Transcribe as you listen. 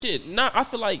Shit, I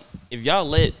feel like if y'all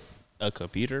let a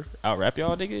computer out rap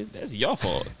y'all, nigga, that's y'all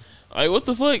fault. Like, what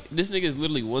the fuck? This nigga is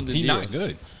literally one of the He deals. not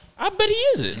good. I bet he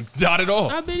isn't. Not at all.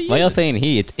 I bet he Why y'all isn't. saying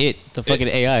he? It's the fucking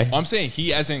AI. I'm saying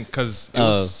he as in because it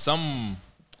was some.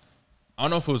 I don't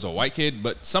know if it was a white kid,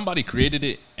 but somebody created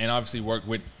it and obviously worked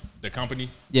with the company.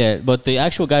 Yeah, but the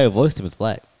actual guy who voiced him is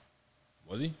black.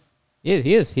 Was he? Yeah,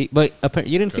 he is. But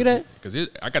you didn't see that? Because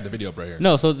I got the video up right here.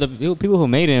 No, so the people who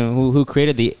made him, who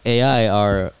created the AI,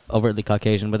 are overtly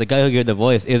Caucasian. But the guy who gave the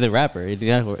voice is a rapper. He's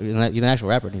an actual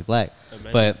rapper, and he's black.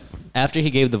 Imagine. But after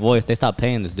he gave the voice, they stopped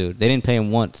paying this dude. They didn't pay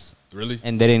him once. Really?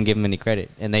 And they didn't give him any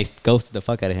credit. And they ghosted the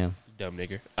fuck out of him. Dumb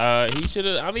nigga. He should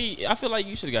have. I mean, I feel like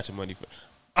you should have got your money for.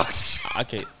 I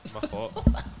can't. My fault.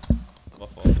 My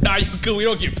fault. Nah, you good. We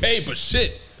don't get paid, but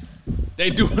shit, they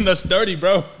doing us dirty,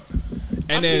 bro.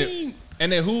 And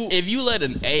then who? If you let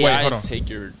an AI hold on. take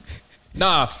your.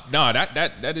 Nah,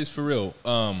 that is for real.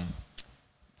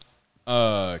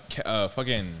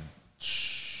 Fucking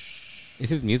Is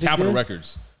his music Capitol good?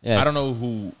 Records. Yeah. I don't know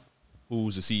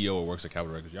who's the CEO or works at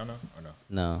Capitol Records. Y'all know or no?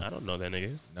 No. I don't know that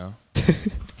nigga. No.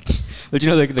 But you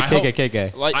know the I hope- KKK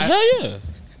guy. Like, hell yeah.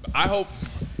 I hope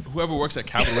whoever works at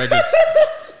Capitol Records,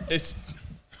 it's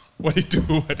what he do.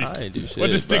 I ain't do shit. What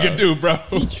this nigga do, bro?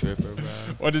 He tripping, bro.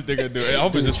 What this nigga do? I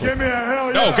hope it's just. Give me a hell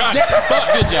yeah. No, God.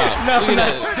 Good job. Look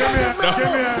at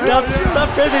that.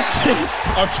 Stop this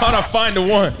shit. I'm trying to find the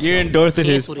one. You're endorsing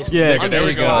his. Cancel this Yeah, nigga. There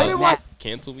we go.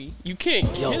 Cancel me? You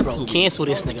can't Yo, cancel bro, me. cancel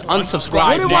this nigga.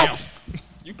 Unsubscribe now.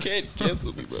 You can't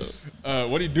cancel me, bro.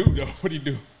 What do you do though? What do you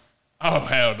do? Oh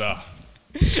hell no.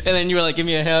 And then you were like, give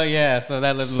me a hell yeah. So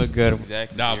that doesn't look good.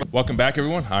 Exactly. Nah. Welcome back,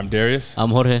 everyone. I'm Darius, I'm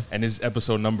Jorge. and this is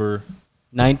episode number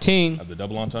 19. of the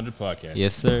Double Entendre podcast.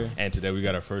 Yes, sir. And today we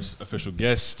got our first official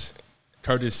guest,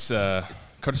 Curtis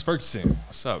Ferguson.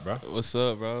 What's up, bro? What's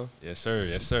up, bro? Yes, sir.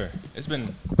 Yes, sir. It's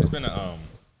been a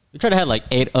We tried to have like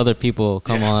 8 other people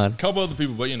come on. a couple other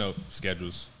people, but you know,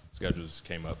 schedules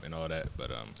came up and all that. But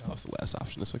That was the last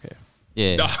option. It's okay.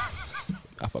 Yeah. nah.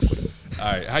 I fuck with it.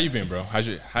 All right, how you been, bro? How'd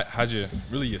you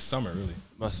really your summer really?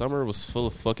 My summer was full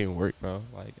of fucking work, bro.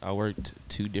 Like, I worked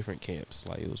 2 different camps.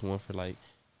 Like, it was one for like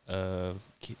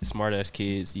smart ass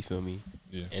kids, you feel me?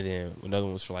 Yeah. And then another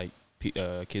one was for like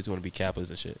kids who want to be Kappas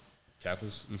and shit.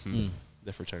 Kappas? Mm-hmm.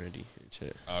 The fraternity and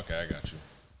shit. Okay, I got you.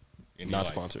 And Not you,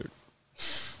 like, sponsored.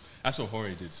 That's what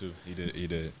Jorge did too. He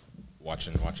did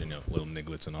watching little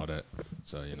nigglets and all that.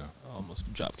 So you know, I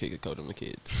almost drop kick a coat on the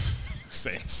kids.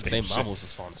 same They shit. mamas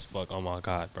was fun as fuck. Oh my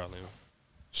god, bro.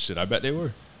 Shit, I bet they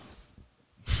were.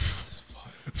 It's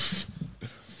fuck.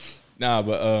 Nah,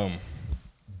 but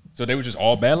so they were just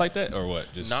all bad like that, or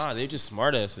what? Just Nah, they're just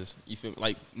smart asses. You feel me?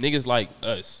 Like niggas like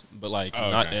us, but like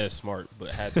Oh, not okay. as smart,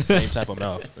 but had the same type of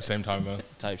mouth the same time, man.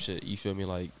 type shit. You feel me?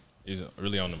 Like, He's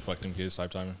really on them fuck them kids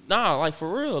type timing. nah, like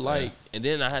for real. Like, and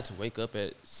then I had to wake up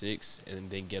at 6 and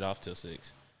then get off till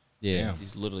 6. Yeah. Damn.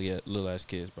 These little ass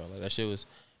kids, bro. Like that shit was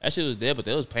there, but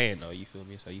they was paying though. You feel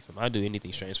me? So you feel me? I'd do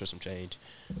anything strange for some change.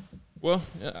 Well,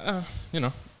 you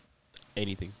know,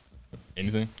 Anything.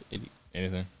 anything.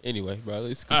 Anyway, bro.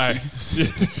 Let's All right.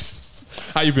 continue.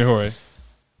 How you been, Jorge?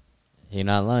 You're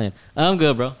not lying. I'm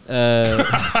good, bro.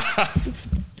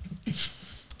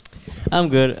 I'm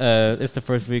good. It's the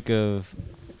first week of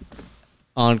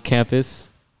on campus.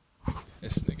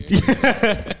 This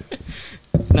nigga.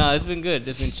 No, it's been good.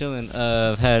 It's been chilling.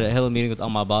 I've had a hell of a meeting with all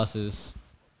my bosses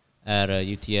at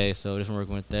UTA, so just been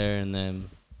working with there, and then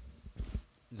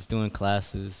just doing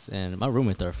classes. And my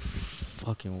roommates are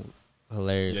fucking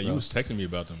hilarious. Yeah, bro. you was texting me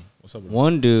about them. What's up with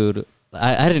One dude,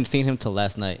 I hadn't seen him till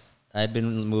last night. I'd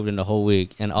been moved in the whole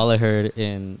week, and all I heard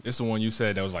in This the one you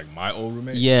said that was like my old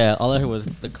roommate? all I heard was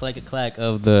the clack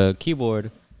of the keyboard.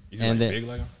 Is he and like then- big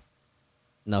like him?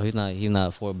 No, he's not. He's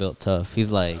not Fort built tough.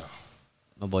 He's like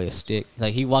my boy a stick.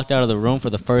 Like he walked out of the room for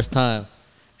the first time,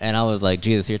 and I was like,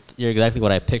 Jesus, you're exactly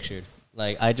what I pictured.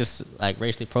 Like I just like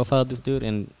racially profiled this dude,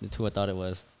 and it's who I thought it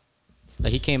was.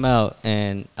 Like he came out,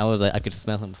 and I was like, I could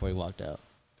smell him before he walked out.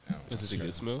 Damn, Is it a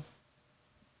good smell?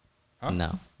 Huh?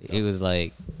 No, he was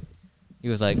like,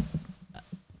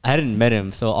 I hadn't met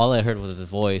him, so all I heard was his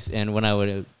voice. And when I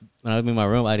would be in my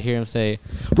room, I'd hear him say,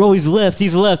 "Bro, he's left.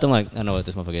 I'm like, I know what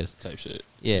this motherfucker is. Type shit.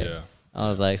 Yeah. I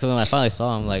was like, so then I finally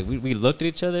saw him. Like we looked at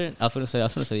each other. I was gonna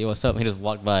say, yo, what's up? And he just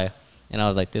walked by, and I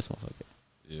was like, this motherfucker.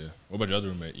 Yeah. What about your other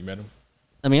roommate? You met him?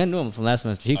 I mean, I knew him from last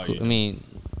semester. He Oh, cool. you I know. mean,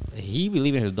 he be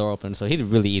leaving his door open, so he's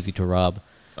really easy to rob.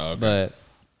 Oh, okay.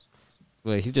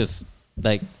 But he just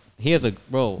like he has a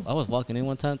bro. I was walking in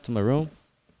one time to my room.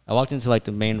 I walked into like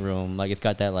the main room, like it's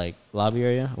got that like lobby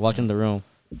area. I walked in the room.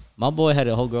 My boy had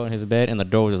a whole girl in his bed, and the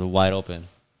door was just wide open.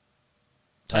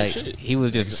 Type shit. He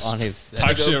was just on his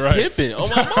Type shit, right? Pimping. Oh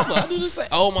my mama, I do the same.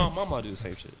 Oh my mama, I do the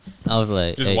same shit. I was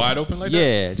like, Just wide open like that?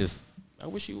 Yeah, just. I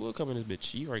wish you would come in this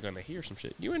bitch. You are gonna hear some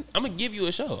shit. I'm gonna give you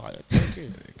a show. I don't care.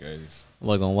 Guys.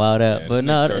 We're gonna wild out, Yeah, but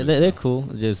no, they're cool.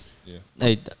 Just Yeah.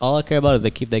 hey, all I care about is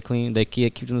they keep that clean. They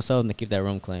keep themselves and they keep that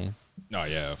room clean. No,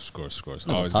 yeah, of course.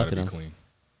 I'm Always talk gotta to be them. clean.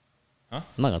 I'm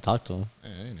not gonna talk to them. Hey,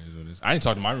 it is what it is. I didn't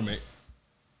talk to my roommate.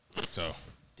 So.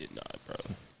 Did not, bro.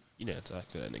 You didn't talk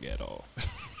to that nigga at all.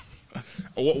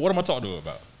 What am I talking to her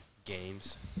about?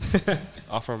 Games.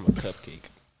 Offer him a cupcake.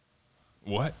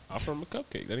 What? Offer him a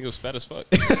cupcake. That nigga was fat as fuck.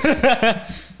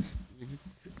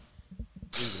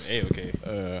 Hey,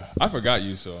 okay. I forgot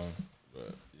you, so,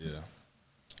 but yeah.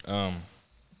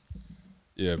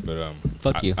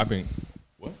 Fuck you. I've been.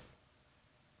 What?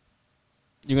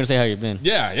 You're gonna say how you've been?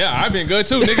 Yeah, I've been good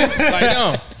too, nigga.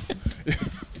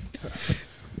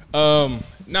 Like,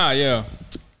 nah, yeah.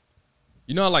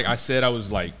 You know, like I said, I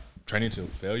was like training to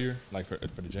failure, like for the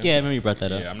gym. Yeah, I remember you brought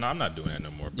that up. Yeah, I'm not doing that no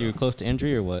more, bro. You were close to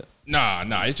injury or what? Nah.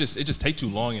 It just take too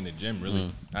long in the gym,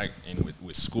 really. And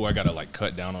with school, I gotta like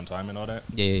cut down on time and all that.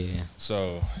 Yeah.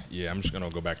 So yeah, I'm just gonna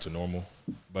go back to normal.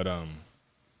 But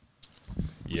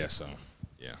yeah. So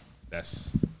yeah,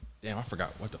 that's. Damn, I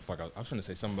forgot what the fuck I was trying to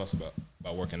say something else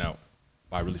about working out,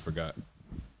 but I really forgot.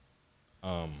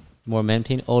 More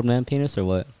old man penis or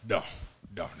what? No.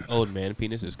 Old man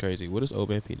penis is crazy. What is old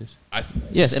man penis?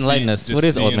 Yes, enlighten us. What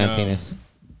is old man penis?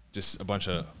 Just a bunch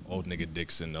of old nigga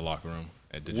dicks in the locker room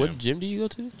at the gym. What gym do you go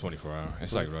to? 24 hour.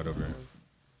 It's like right over here.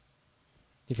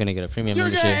 You finna get a premium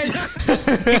membership.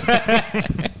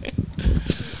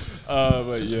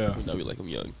 But yeah. Now we like I'm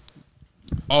young.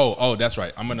 Oh, that's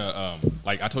right. I'm gonna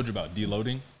like I told you about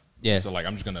deloading. Yeah. So like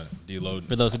I'm just gonna deload.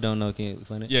 For those who don't know, can you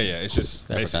explain it? Yeah. It's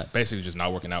just I forgot. basically just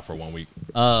not working out for 1 week.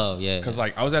 Oh yeah. Because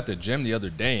like I was at the gym the other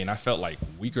day and I felt like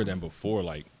weaker than before.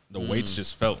 Like the weights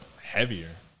just felt heavier.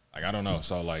 Like I don't know.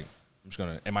 So like I'm just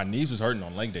gonna, and my knees was hurting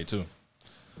on leg day too.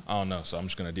 I don't know. So I'm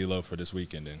just gonna deload for this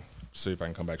week and then see if I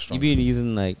can come back strong. You be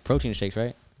using like protein shakes,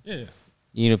 right? Yeah.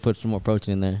 You need to put some more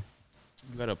protein in there.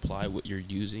 You gotta apply what you're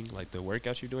using, like the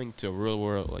workouts you're doing, to real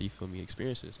world, like you feel me,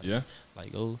 experiences. Like, Yeah.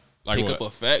 Like go Like pick what? up a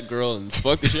fat girl and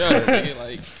fuck the shit out of her. Nigga.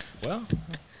 Like, Well,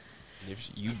 if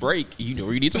you break, you know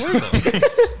where you need to work on.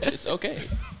 It's okay.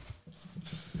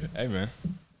 hey man.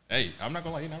 Hey, I'm not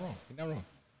gonna lie. You're not wrong.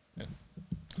 Yeah.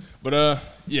 But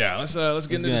yeah. Let's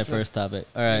get into that this first topic.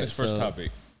 All right. This first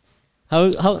topic. How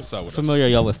What's up with familiar are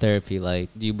y'all with therapy? Like,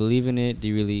 do you believe in it? Do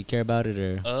you really care about it,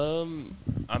 or?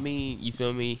 I mean, you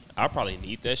feel me? I probably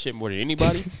need that shit more than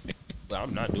anybody, but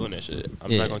I'm not doing that shit. I'm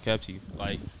Yeah. not gonna cap to you.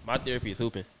 Like, my therapy is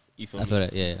hooping. You feel I me? feel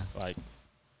that. Yeah. Like,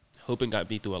 hooping got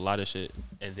me through a lot of shit,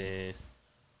 and then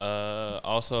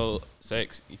also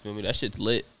sex. You feel me? That shit's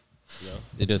lit. You know,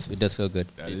 It does feel good.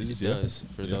 That it is, does.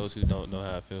 For Yeah. those who don't know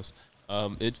how it feels,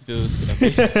 it feels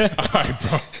amazing. All right,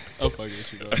 bro. I'm fucking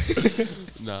with you,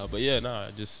 bro. Nah, but yeah,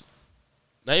 just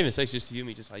not even sex. Just you feel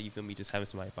me? Just how you feel me? Just having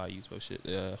somebody buy you. So shit.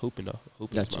 Hooping though.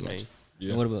 Hooping is Gotcha, my main.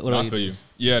 Yeah. What about No, I you? feel you?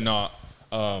 Yeah, no.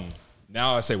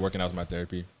 Now I say working out is my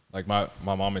therapy. Like my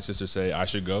mom and sister say I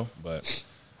should go, but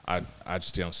I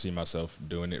just don't see myself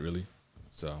doing it really.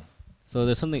 So So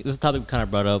this is a topic we kind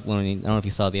of brought up when I don't know if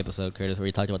you saw the episode, Curtis, where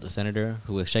he talked about the senator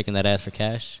who was shaking that ass for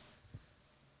cash.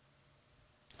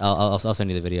 I'll send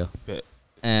you the video. Bet.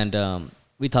 And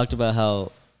we talked about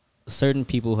how certain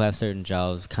people who have certain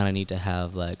jobs kind of need to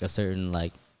have like a certain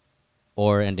like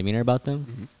aura and demeanor about them.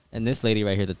 Mm-hmm. And this lady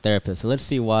right here, the therapist. So let's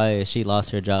see why she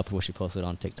lost her job for what she posted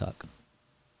on TikTok.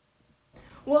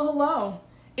 Well, hello.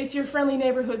 It's your friendly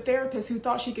neighborhood therapist who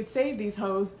thought she could save these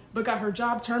hoes, but got her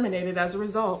job terminated as a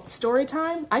result. Story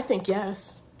time? I think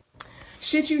yes.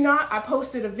 Shit you not, I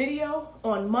posted a video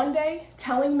on Monday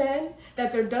telling men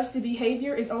that their dusty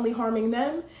behavior is only harming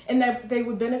them and that they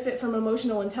would benefit from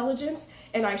emotional intelligence,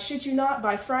 and I shit you not,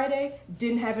 by Friday,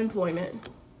 didn't have employment.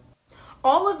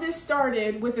 All of this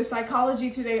started with a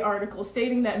Psychology Today article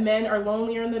stating that men are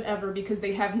lonelier than ever because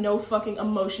they have no fucking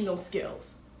emotional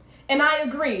skills. And I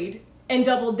agreed and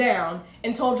doubled down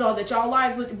and told y'all that y'all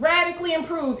lives would radically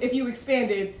improve if you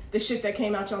expanded the shit that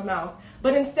came out your mouth.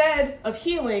 But instead of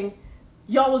healing,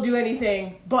 y'all will do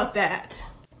anything but that.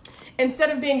 Instead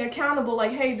of being accountable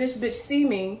like, hey, this bitch see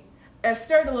me, and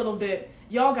stirred a little bit,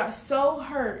 y'all got so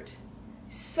hurt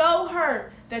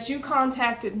that you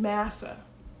contacted Massa.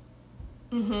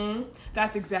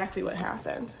 That's exactly what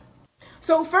happened.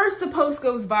 So first the post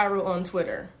goes viral on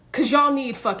Twitter, cause y'all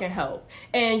need fucking help.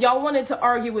 And y'all wanted to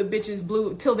argue with bitches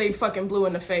blue till they fucking blue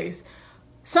in the face.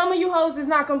 Some of you hoes is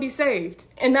not gonna be saved.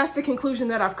 And that's the conclusion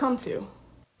that I've come to.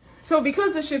 So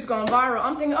because this shit's going viral,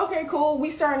 I'm thinking, okay, cool. We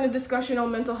starting a discussion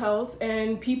on mental health,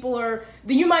 and people are.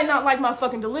 You might not like my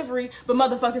fucking delivery, but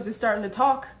motherfuckers is starting to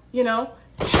talk. You know,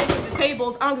 shaking the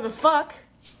tables. I don't give a fuck.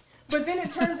 But then it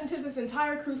turns into this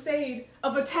entire crusade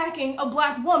of attacking a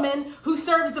black woman who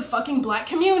serves the fucking black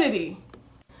community.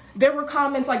 There were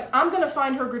comments like, I'm gonna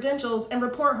find her credentials and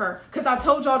report her because I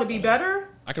told y'all to be better.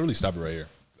 I can really stop it right here.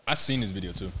 I seen this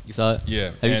video too. You saw it?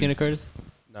 Yeah. Have you seen it, Curtis?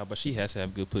 Nah, but she has to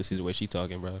have good pussy the way she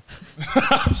talking, bro.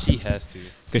 She has to.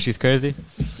 Because she's crazy?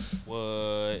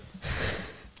 What?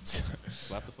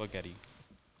 Slap the fuck out of you.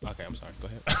 Okay, I'm sorry. Go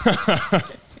ahead.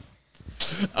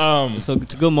 So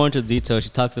to go more into detail, she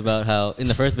talks about how in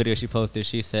the first video she posted,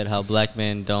 she said how black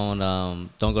men don't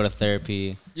go to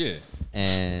therapy. Yeah.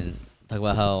 And talk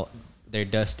about how they're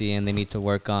dusty and they need to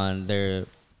work on their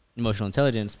emotional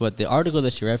intelligence. But the article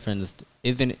that she referenced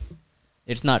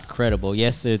it's not credible.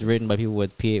 Yes, it's written by people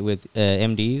with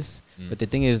MDs, but the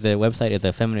thing is the website is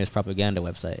a feminist propaganda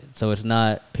website. So it's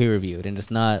not peer reviewed and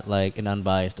it's not like an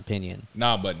unbiased opinion.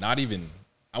 Nah, but not even.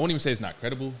 I wouldn't even say it's not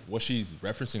credible. What she's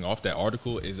referencing off that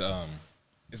article is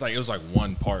it's like it was like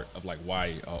one part of like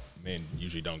why men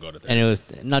usually don't go to therapy. And it was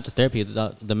not just therapy; it's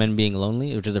the men being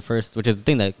lonely, which is the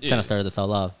thing that kind of started this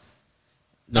all off.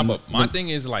 No, but my thing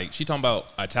is like she talking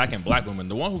about attacking black women.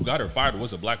 The one who got her fired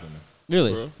was a black woman.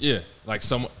 Really? Bro. Yeah, like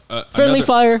friendly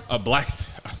fire. A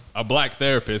black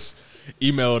therapist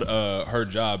emailed her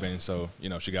job, and so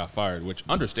she got fired. Which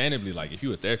understandably, like if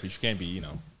you a therapist, you can't be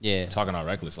talking all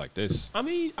reckless like this. I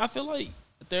mean, I feel like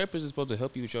a therapist is supposed to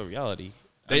help you with your reality.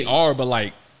 They are, but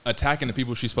like attacking the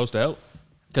people she's supposed to help.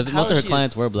 Because most of her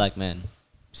clients were black men.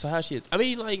 So how she? I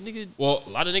mean, like nigga. Well, a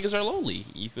lot of niggas are lonely.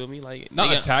 You feel me? Like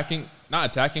not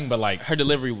attacking, but like her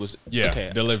delivery was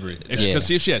delivery. Because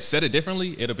if she had said it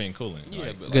differently, it'd have been cool.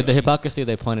 Yeah, because the hypocrisy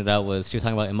they pointed out was she was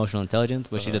talking about emotional intelligence,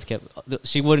 but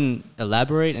she wouldn't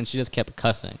elaborate and she just kept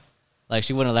cussing. Like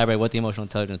she wouldn't elaborate what the emotional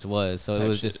intelligence was. So it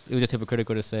was just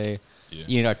hypocritical to say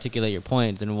you need to articulate your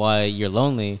points and why you're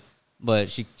lonely, but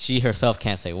she herself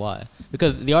can't say why.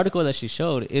 Because the article that she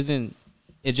showed isn't.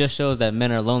 It just shows that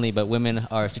men are lonely, but women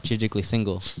are strategically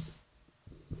single.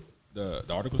 The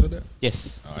article said that?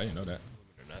 Yes. Oh, I didn't know that.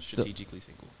 They're not strategically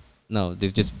single. No,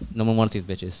 there's just no one wants these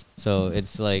bitches. So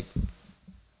it's like,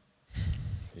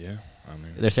 yeah, I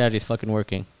mean, their strategy's fucking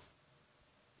working.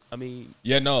 I mean,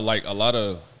 like a lot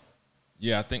of,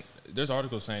 I think there's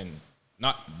articles saying,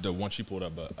 not the one she pulled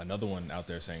up, but another one out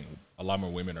there saying a lot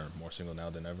more women are more single now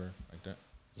than ever, like that.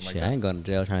 Shit, I ain't going to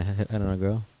jail trying to hit on a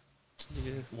girl.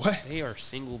 What? They are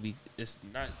single.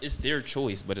 It's their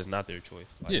choice, but it's not their choice.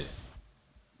 Like,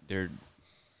 they're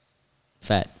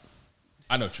fat.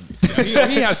 I know what you mean.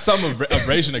 He has some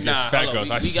abrasion against fat girls.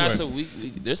 I swear.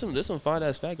 There's some fine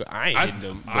ass fat girls. I ain't hitting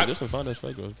them, but there's some fine ass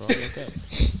fat girls, bro.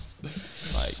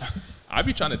 Like I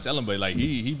be trying to tell him, but like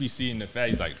he be seeing the fat.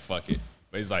 He's like, fuck it.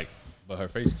 But he's like, but her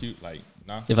face cute. Like,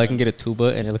 nah. If I can get a tuba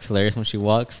and it looks hilarious when she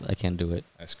walks, I can't do it.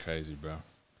 That's crazy, bro.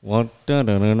 I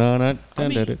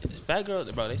mean, fat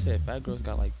girls, bro. They said fat girls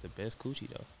got like the best coochie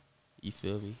though. You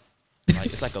feel me?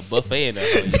 Like it's like a buffet in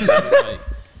there. Like,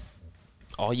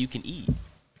 all you can eat.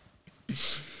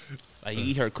 Like you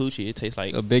eat her coochie, it tastes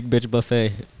like a big bitch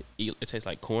buffet. It tastes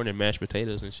like corn and mashed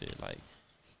potatoes and shit. Like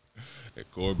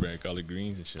cornbread, collard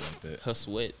greens and shit like that. Her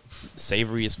sweat,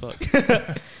 savory as fuck.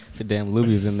 The damn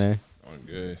lubies in there. Oh,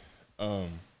 good.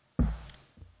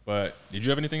 But did you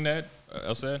have anything to add?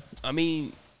 Else said? I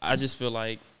mean, I just feel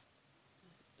like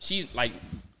she's like,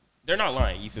 they're not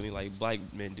lying. You feel me? Like black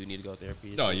men do need to go to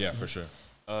therapy. Oh yeah, for sure.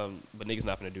 But niggas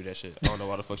not gonna do that shit. I don't know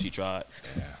why the fuck she tried.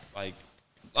 Yeah. Like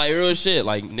real shit.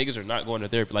 Like niggas are not going to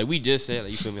therapy. Like we just said,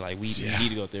 like, you feel me? Like we need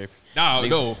to go to therapy.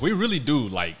 No, we really do.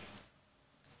 Like,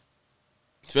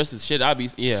 especially the shit I need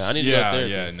to go to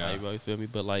therapy. Yeah, no. Like, bro, you feel me?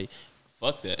 But like,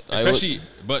 fuck that. Especially,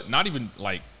 but not even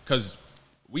like, cause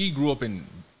we grew up in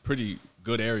pretty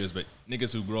good areas, but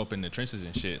niggas who grew up in the trenches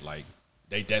and shit, like,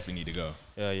 they definitely need to go.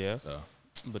 Yeah. So,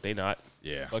 but they not.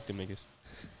 Yeah. Fuck them niggas.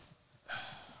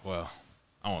 Well,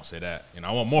 I won't say that.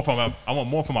 I want more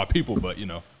from my people, but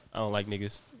I don't like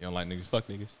niggas. You don't like niggas? Fuck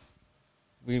niggas.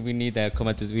 We need that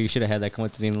we should have had that come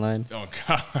up to the end line. Oh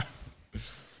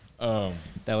God.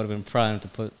 That would have been prime to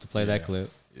play that clip.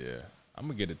 Yeah. I'm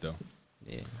gonna get it though.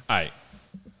 Yeah. All right.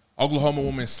 Oklahoma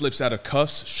woman slips out of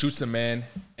cuffs, shoots a man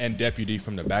and deputy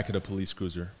from the back of the police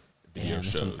cruiser. Video Damn,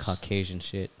 that's some Caucasian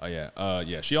shit. Oh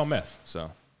yeah. She on meth, so.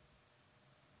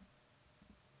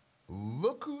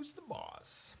 Look who's the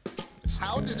boss.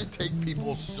 How did it take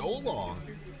people so long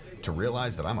to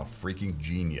realize that I'm a freaking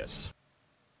genius?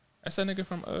 That's that nigga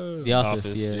from The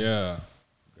Office. Yeah.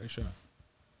 Great show.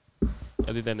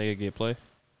 I think that nigga get play.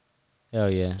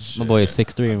 Hell yeah. Shit. My boy is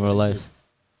 6'3" in real life.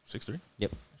 6'3"?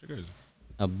 Yep. Shit crazy.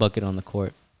 A bucket on the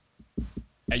court.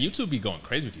 Hey, YouTube be going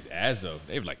crazy with these ads though.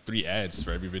 They have like 3 ads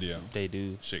for every video. They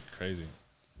do. Shit crazy.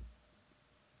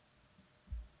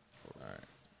 All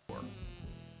right.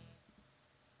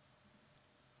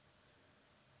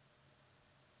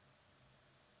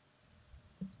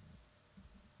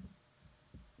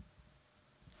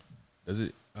 Does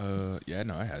it? Yeah,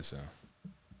 no, I had some.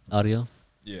 Audio.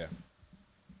 Yeah.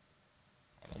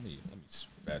 Let me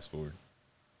fast forward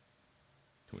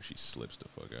to when she slips the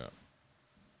fuck out.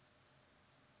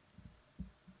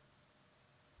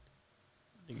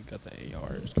 Nigga got the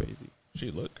AR. It's crazy.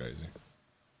 She looked crazy.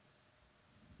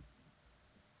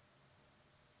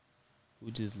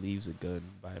 Who just leaves a gun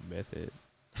by a meth head?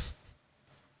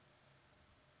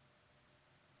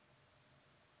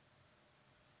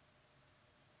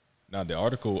 Now, the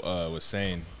article was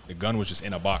saying the gun was just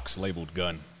in a box labeled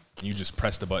gun. And you just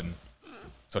press the button.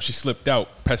 So she slipped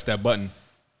out, pressed that button.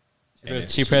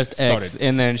 She pressed X,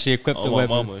 and then she equipped the weapon.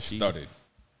 Mama, she started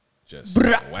just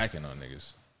whacking on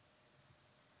niggas.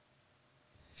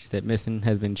 She said missing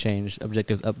has been changed.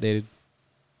 Objectives updated.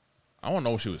 I don't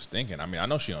know what she was thinking. I mean, I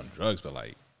know she on drugs, but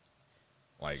like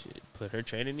Shit, put her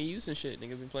training to use and shit. Nigga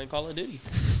been playing Call of Duty.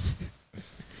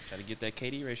 Try to get that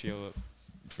KD ratio up.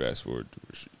 fast forward to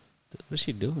where she. What's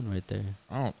she doing right there?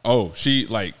 I don't. Oh, she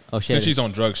like. Since she's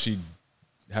on drugs, she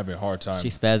having a hard time. She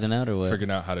spazzing out or what?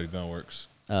 Figuring out how the gun works.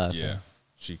 Okay. Yeah,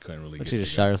 she couldn't really. But get she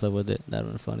just shot herself with it. That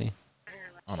would be funny.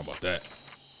 I don't know about that.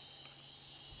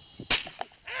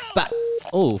 Bah!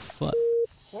 Oh fuck!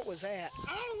 What was that?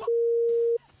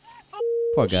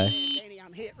 Poor guy. Danny,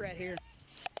 I'm hit right here.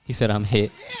 He said I'm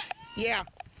hit. Yeah.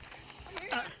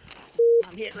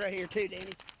 I'm hit right here too,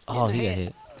 Danny. Oh, In the he got head.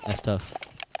 hit. That's tough.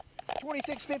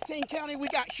 2615 County, we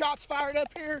got shots fired up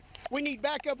here. We need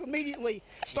backup immediately.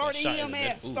 Start shot in the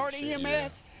neck. EMS. Ooh, Start shit, EMS. yeah.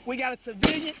 We got a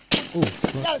civilian. Ooh, We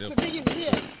fuck. got a civilian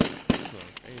hit.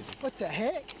 Crazy. What the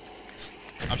heck?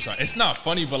 I'm sorry. It's not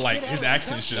funny, but like his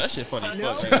accent is That just. shit funny as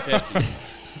No. fuck. Man.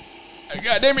 Pepsi.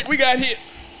 God damn it, we got hit.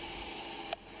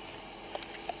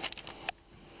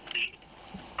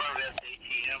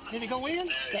 Did he go in?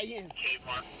 Stay in.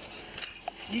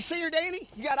 You see her, Danny?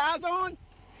 You got eyes on?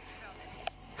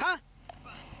 Huh?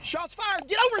 Shots fired.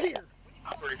 Get over here.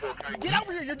 Get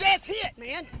over here. Your dad's hit,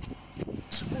 man.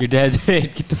 Your dad's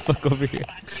hit. Get the fuck over here.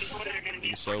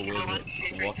 He's so weird. Man.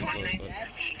 Just walking slow as fuck.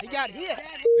 He got hit.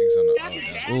 Things on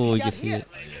the Oh, He you got can see hit. it.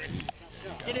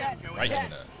 Get out. right in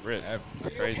the. Rip.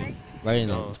 Crazy. Right in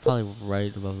there. Gone. It's probably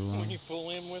right above the Would line. you pull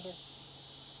in with her?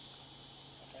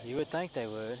 You would think they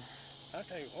would. I'll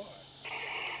tell you what.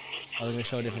 Are they gonna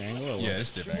show a different angle or what? Yeah,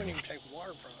 it's She wouldn't different. even take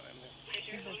water from him.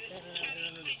 She's been standing out here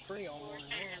under the tree all morning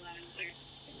long.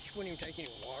 She wouldn't even take any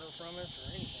water from us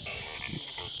or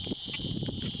anything.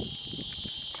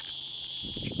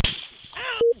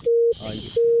 Oh, you can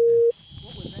see it.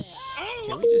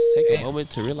 Can we just take a moment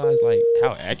to realize like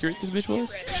how accurate this bitch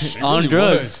was? On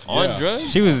drugs. On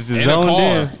drugs? She was In a zoned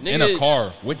car. in. In a Nigga,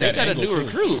 car with They that got a angle new too.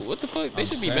 recruit. What the fuck? They I'm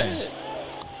should be saying. mad.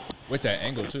 With that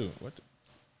angle too. What?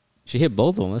 She hit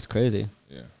both of them. That's crazy.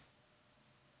 Yeah.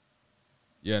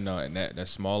 Yeah, no, and that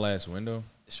small ass window.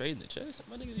 Straight in the chest.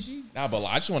 My nigga, did she? Nah, but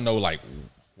I just want to know like,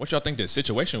 what y'all think the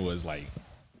situation was like,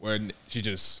 where she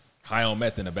just high on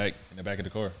meth in the back of the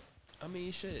car. I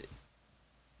mean, shit.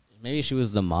 Maybe she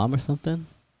was the mom or something.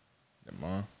 That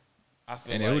mom. I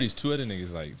feel And like who these two other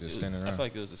niggas like it just was, standing I around? feel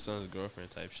like it was the son's girlfriend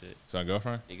type shit. Son,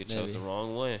 girlfriend. Nigga chose Maybe. the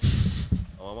wrong one.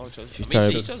 Oh, my mom chose. She I mean,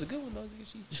 started- she chose a good one though.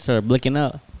 Nigga, She started blinking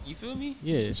out. you feel me?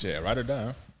 Yeah. Shit, ride or die.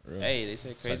 Huh? Real. Hey, they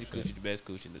said crazy Type shit. coochie, the best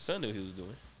coochie. The son knew what he was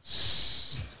doing.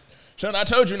 Son, I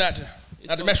told you not to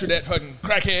It's mess with that fucking You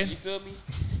crackhead. feel me?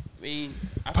 I mean,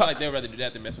 I feel like they'd rather do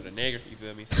that than mess with a nigger. You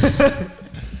feel me?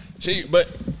 She,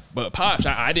 but pops,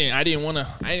 I didn't want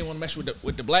to mess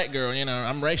with the black girl. You know,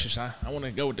 I'm racist. I want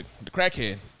to go with the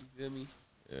crackhead. You feel me?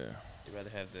 Yeah, They'd rather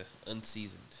have the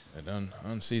unseasoned. that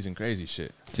unseasoned crazy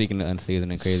shit. Speaking of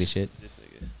unseasoned and crazy shit. This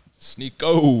nigga.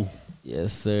 Sneeko.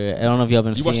 Yes, sir. I don't know if y'all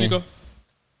been You seeing. watch Sneeko?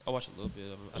 I watch a little bit of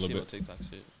them. I little see him on bit. TikTok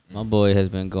shit. My boy has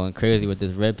been going crazy with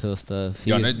this red pill stuff.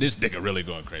 Yo, this nigga really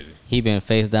going crazy. He been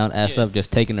face down, ass Yeah. up,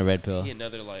 just taking the red pill. He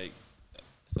another like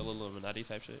solo Illuminati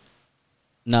type shit.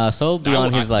 Nah, so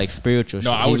beyond his like spiritual.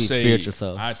 No, shit. I He would be say spiritual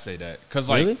self. I'd say that because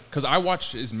Really? I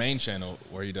watch his main channel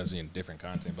where he does different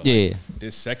content. But Yeah. like,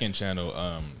 this second channel,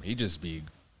 he just be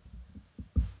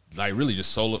like really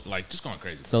just solo, like just going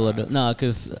crazy. Solo, no,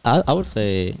 because I would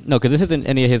say no, because this isn't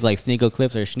any of his like Sneeko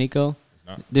clips or Schneeko. It's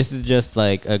not? This is just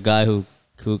like a guy who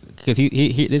because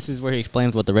he this is where he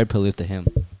explains what the red pill is to him.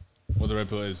 What the red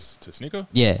pill is to Sneeko?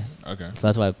 Yeah. Okay. So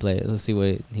that's why I play it. Let's see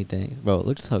what he thinks. Bro,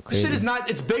 look just how This crazy. shit is not,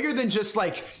 it's bigger than just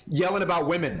like yelling about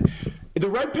women. The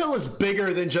red pill is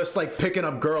bigger than just like picking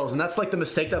up girls, and that's like the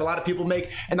mistake that a lot of people make,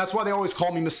 and that's why they always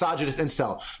call me misogynist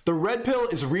incel. The red pill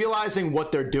is realizing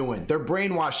what they're doing. They're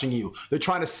brainwashing you. They're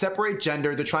trying to separate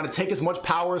gender. They're trying to take as much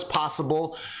power as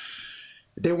possible.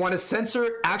 They want to censor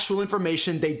actual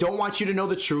information. They don't want you to know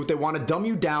the truth. They want to dumb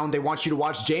you down. They want you to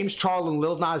watch James Charles and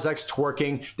Lil Nas X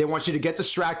twerking. They want you to get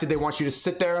distracted. They want you to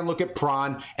sit there and look at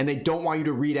prawn, and they don't want you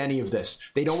to read any of this.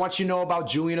 They don't want you to know about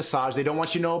Julian Assange. They don't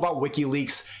want you to know about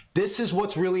WikiLeaks. This is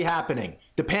what's really happening.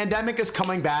 The pandemic is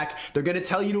coming back. They're going to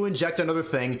tell you to inject another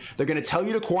thing. They're going to tell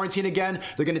you to quarantine again.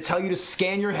 They're going to tell you to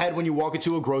scan your head when you walk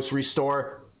into a grocery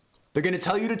store. They're going to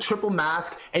tell you to triple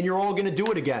mask, and you're all going to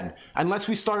do it again. Unless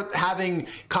we start having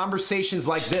conversations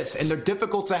like this. And they're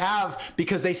difficult to have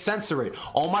because they censor it.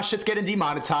 All my shit's getting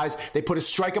demonetized. They put a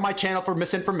strike on my channel for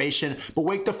misinformation. But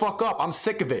wake the fuck up. I'm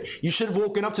sick of it. You should have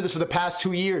woken up to this for the past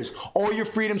 2 years. All your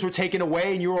freedoms were taken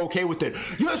away, and you were okay with it.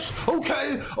 Yes,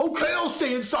 okay, I'll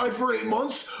stay inside for 8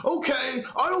 months. Okay,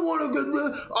 I don't want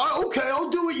to okay, I'll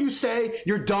do what you say.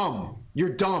 You're dumb. You're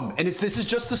dumb. And this is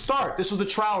just the start. This was the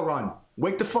trial run.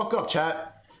 Wake the fuck up,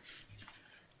 chat.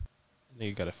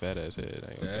 Nigga got a fat ass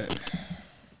head.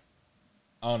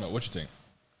 I don't know. What you think?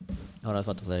 Oh, I was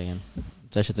about to play again.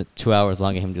 That shit's 2 hours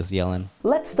long of him just yelling.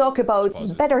 Let's talk about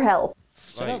BetterHelp.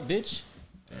 Shut up, bitch.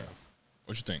 Yeah.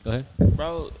 What you think? Go ahead.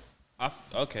 Bro,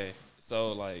 okay.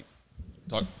 So, like...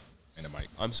 Talk in the mic.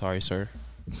 I'm sorry, sir.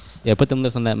 Yeah, put them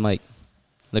lips on that mic.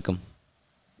 Lick them.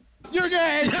 You're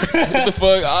gay. What the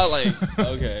fuck?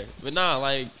 Okay. But nah,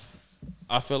 like,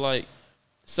 I feel like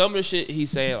some of the shit he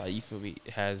saying, like, you feel me,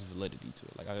 has validity to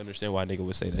it. Like, I understand why a nigga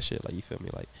would say that shit. Like, you feel me?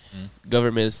 Like,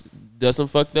 governments does some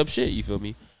fucked up shit, you feel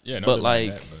me? Yeah, no, but,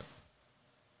 like,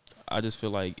 I just feel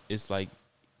like it's like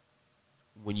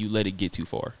when you let it get too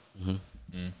far.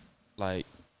 Like,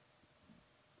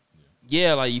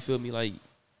 yeah, like, you feel me? Like,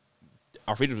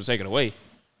 our freedoms was taken away,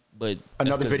 but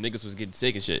that's because niggas was getting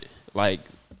sick and shit. Like,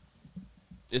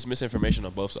 it's misinformation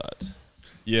on both sides.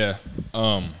 Yeah.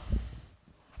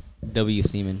 W.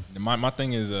 Seaman. My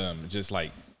thing is just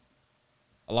like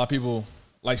a lot of people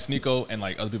like Sneeko and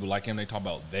like other people like him. They talk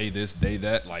about they this, they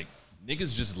that. Like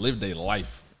niggas just live their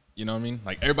life. You know what I mean?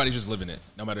 Like everybody's just living it,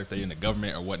 no matter if they're in the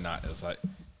government or whatnot. It's like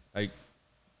I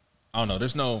don't know.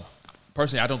 There's no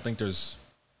personally. I don't think there's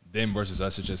them versus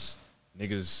us. It's just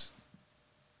niggas.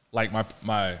 Like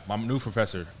my new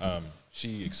professor.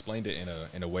 She explained it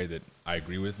in a way that I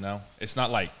agree with now. It's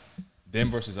not like them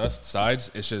versus us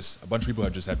sides. It's just a bunch of people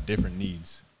just have different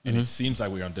needs. And it seems like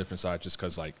we're on different sides just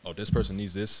because, like, oh, this person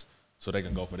needs this, so they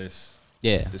can go for this.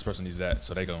 Yeah. This person needs that,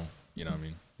 so they go, you know what I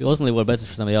mean? Ultimately, what's best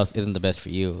for somebody else isn't the best for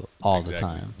you all the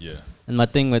time. Yeah. And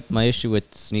my issue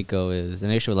with Sneeko is,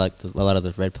 an issue with, like, a lot of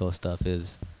this red pill stuff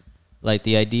is, like,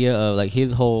 the idea of, like,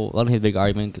 one of his big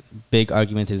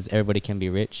argument is everybody can be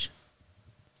rich.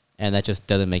 And that just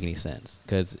doesn't make any sense.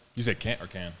 Cause you said can't or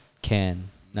can?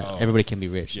 Can. Not everybody can be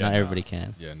rich. Yeah, not everybody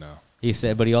can. Yeah, no. He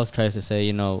said, but he also tries to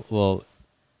say, well,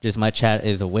 just my chat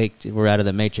is awake. We're out of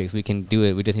the matrix. We can do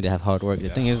it. We just need to have hard work. The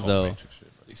thing is, though,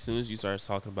 as soon as you start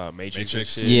talking about matrix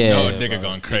shit, yeah, no, nigga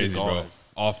going crazy, bro.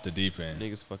 Off the deep end.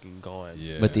 Niggas fucking gone.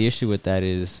 Yeah. But the issue with that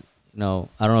is, I don't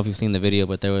know if you've seen the video,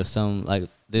 but there was some, like,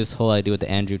 this whole idea with the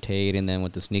Andrew Tate and then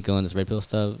with the Sneeko and this red pill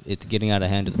stuff, it's getting out of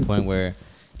hand to the point where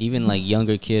even, like,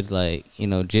 younger kids, like,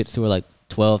 Jits who are, like,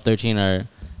 12, 13 are,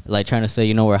 like, trying to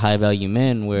say, we're high-value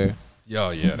men, where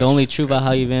the only true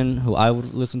value men who I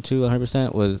would listen to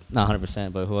 100% was, not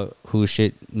 100%, but who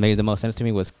shit made the most sense to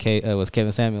me was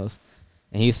Kevin Samuels.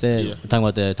 And he said,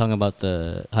 talking about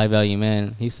the high-value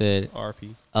men, he said,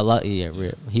 RP.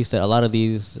 He said, a lot of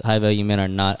these high-value men are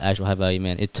not actual high-value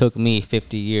men. It took me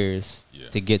 50 years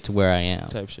to get to where I am.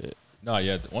 Type shit. No,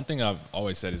 yeah. One thing I've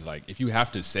always said is, like, if you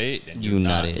have to say it, then you're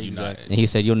not it. Exactly. And he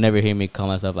said, you'll never hear me call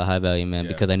myself a high-value man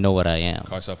because I know what I am.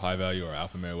 Call yourself high value or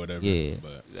alpha male or whatever. Yeah.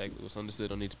 But exactly. What's understood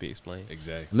don't need to be explained.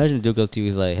 Exactly. Imagine a dude goes to you,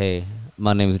 he's like, hey,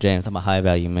 my name is James. I'm a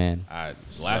high-value man. I'd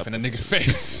laugh in a nigga's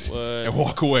face and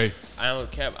walk away. I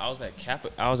was at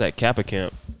Kappa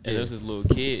camp, and there was this little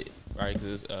kid, right?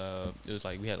 Because it was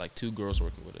like we had like 2 girls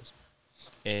working with us,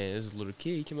 and this little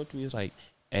kid, he came up to me, he was like,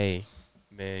 hey,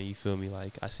 man, you feel me?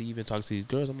 Like, I see you've been talking to these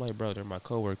girls. I'm like, bro, they're my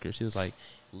coworkers. She was like,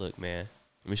 look, man,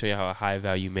 let me show you how a high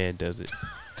value man does it.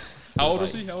 How old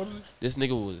was he? This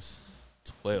nigga was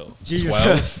 12.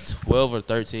 Jesus. 12 or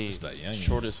 13. Young,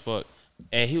 short as fuck.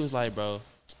 And he was like, bro,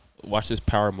 watch this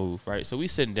power move, right? So we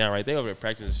sitting down, right? They over there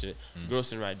practicing shit. Girl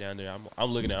sitting right down there.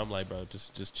 I'm looking at her. I'm like, bro,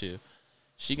 just chill.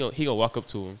 He gonna walk up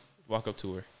to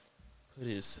her, put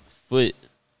his foot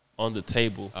on the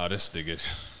table. Oh, this nigga.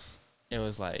 And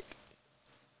was like,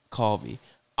 call me.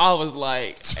 I was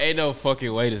like, ain't no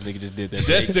fucking way this nigga just did that.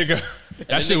 That nigga,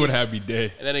 that shit would have me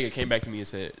dead. And that nigga came back to me and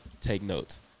said, take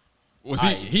notes. Was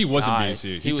he wasn't being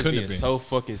serious. He was being so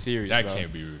fucking serious. That bro.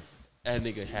 can't be real. That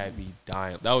nigga had me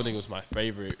dying. That nigga was my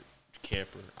favorite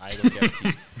camper. I ain't gonna cap to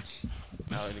you.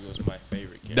 That nigga was my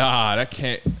favorite camper. Nah, that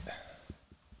can't.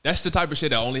 That's the type of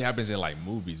shit that only happens in like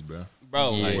movies, bro.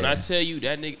 Bro, like when I tell you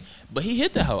that nigga, but he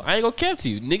hit the hoe. I ain't gonna cap to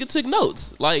you. Nigga took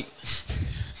notes. Like,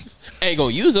 I ain't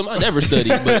gonna use them. I never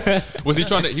studied. But was he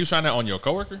trying to? He was trying that on your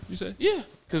coworker? You said? Yeah,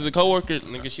 because the coworker,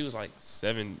 nigga, she was like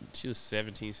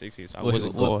 17, 16. So I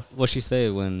wasn't going. What she say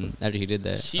when after he did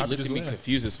that? She looked at me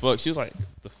confused as fuck. She was like,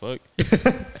 "The fuck?"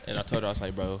 And I told her, I was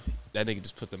like, "Bro, that nigga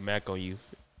just put the Mac on you."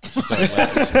 She started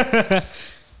laughing.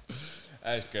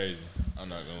 That's crazy. I'm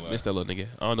not gonna lie. Missed that little nigga.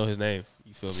 I don't know his name.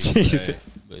 You feel me? Hey.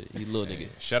 But he little nigga.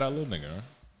 Shout out little nigga.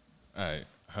 Huh?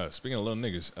 All right. Speaking of little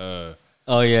niggas.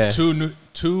 Oh yeah. Two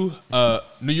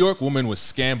New York women was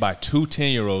scammed by 2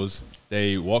 10-year-olds.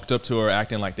 They walked up to her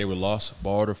acting like they were lost,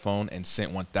 borrowed her phone, and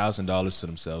sent $1,000 to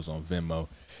themselves on Venmo.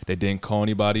 They didn't call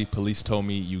anybody. Police told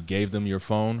me you gave them your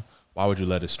phone. Why would you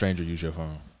let a stranger use your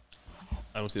phone?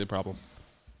 I don't see the problem.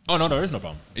 Oh no, there is no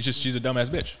problem. It's just she's a dumbass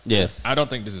bitch. Yes. I don't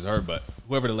think this is her, but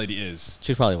whoever the lady is,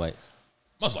 She's probably white.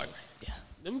 most likely. Yeah.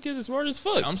 Them kids are smart as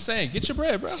fuck. I'm saying, get your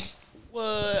bread, bro. What?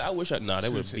 I wish I. Nah, they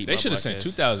would have beat. They should have my sent black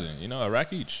ass. 2,000. You know, a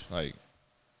rack each. Like,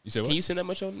 you said what? Can you send that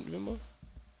much on Venmo?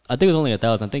 I think it was only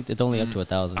 1,000. I think it's only up to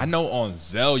 1,000. I know on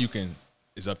Zelle you can.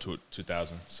 It's up to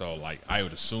 2,000. So like, I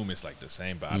would assume it's like the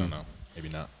same, but I don't know. Maybe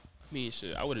not. I mean,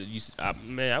 shit. I would have used. I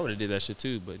would have did that shit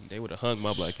too, but they would have hung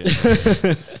my black ass.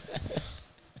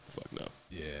 Fuck no.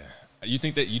 Yeah. You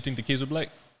think the kids were black?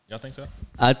 Y'all think so?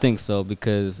 I think so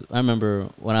because I remember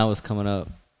when I was coming up,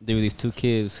 there were these 2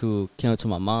 kids who came up to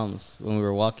my mom's when we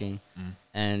were walking,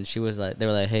 and she was like, they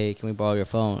were like, "Hey, can we borrow your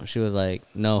phone?" She was like,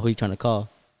 "No, who you trying to call?"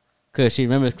 Because she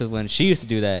remembers because when she used to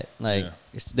do that, like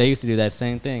they used to do that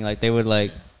same thing. Like they would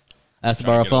like ask to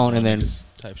borrow a phone and then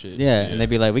type shit. Yeah, and they'd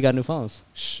be like, "We got new phones."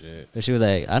 Shit. But she was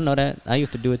like, "I know that. I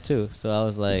used to do it too." So I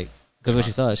was like, because when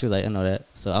she saw it, she was like, "I know that."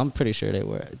 So I'm pretty sure they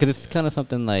were. Because it's kind of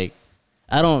something like,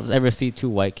 I don't ever see 2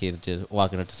 white kids just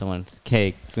walking up to someone,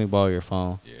 "Hey, can we borrow your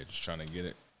phone?" Yeah, just trying to get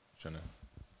it. Trying to,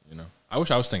 you know. I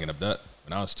wish I was thinking of that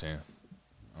when I was 10.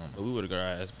 But we would have got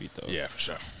our ass beat though. Yeah, for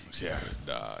sure. Yeah.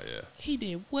 Yeah. He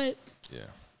did what? Yeah.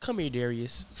 Come here,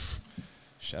 Darius.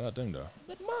 Shout out them though.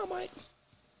 But mom, Mike.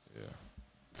 Yeah.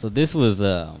 So this was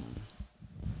we're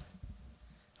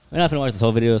not gonna watch this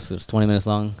whole video, so it's 20 minutes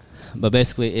long. But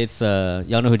basically, it's y'all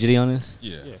know who Gideon is?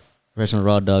 Yeah. Professional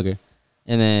raw dogger.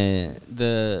 And then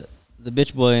the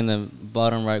bitch boy in the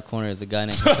bottom right corner is a guy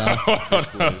named Hassan.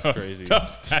 Bitch boy is crazy.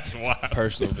 That's wild.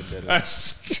 Personal vendetta.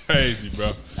 That's crazy,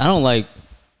 bro. I don't like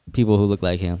people who look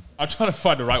like him. I'm trying to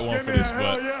find the right one for this,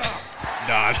 but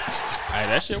nah, Hey,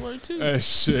 that shit worked too. that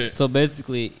shit. So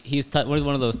basically, he's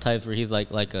one of those types where he's like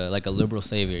a liberal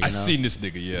savior. You know? I seen this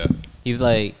nigga, yeah. He's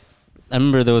like, I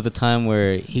remember there was a time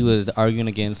where he was arguing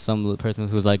against some person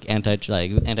who was like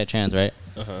anti-trans, right?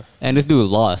 And this dude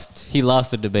lost. He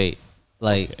lost the debate.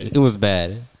 Like it was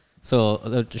bad. So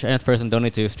the trans person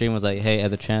donated to his stream was like, "Hey,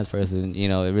 as a trans person, you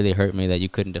know, it really hurt me that you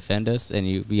couldn't defend us and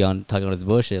you be on talking about this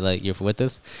bullshit. Like you're with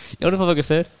us." You know what the motherfucker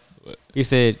said? What? He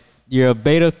said, "You're a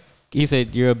beta." He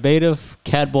said, "You're a beta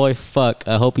cat boy. Fuck.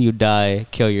 I hope you die.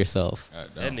 Kill yourself."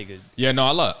 That nigga. Yeah, no,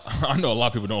 I know a lot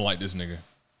of people don't like this nigga.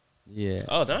 Yeah.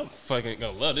 Oh, I'm fucking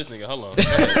gonna love this nigga. Hold on.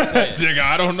 Nigga,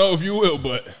 I don't know if you will,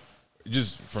 but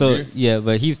just from So here. yeah,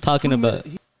 but he's talking about.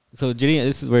 So Gideon,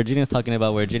 this is where Gideon's talking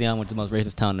about where Gideon went to the most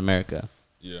racist town in America.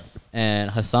 Yeah. And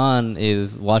Hassan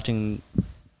is watching.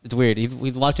 It's weird. He's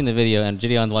watching the video, and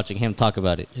Gideon's watching him talk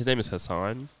about it. His name is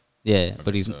Hassan. Yeah,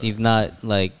 but he's not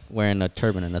like wearing a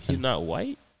turban or nothing. He's not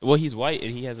white. Well, he's white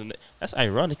and he has a. That's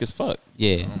ironic as fuck.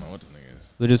 Yeah. I don't know what the nigga is.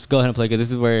 We'll just go ahead and play because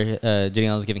this is where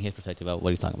Gideon was giving his perspective about what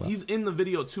he's talking about. He's in the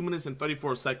video 2 minutes and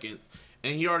 34 seconds,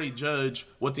 and he already judged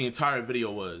what the entire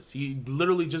video was. He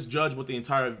literally just judged what the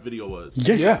entire video was.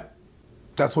 Yeah.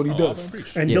 That's what he does.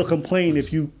 And Yeah. he'll complain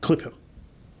if you clip him.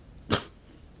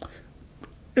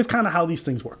 It's kind of how these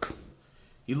things work.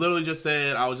 He literally just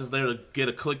said, I was just there to get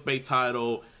a clickbait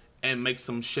title and make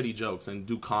some shitty jokes and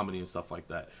do comedy and stuff like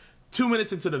that. 2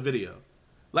 minutes into the video.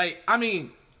 Like, I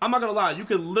mean, I'm not gonna lie, you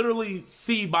could literally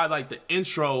see by like the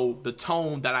intro, the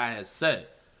tone that I had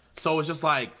set. So it's just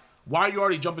like, why are you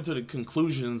already jumping to the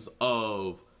conclusions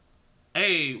of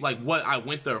A, like what I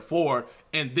went there for,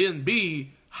 and then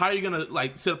B, how are you gonna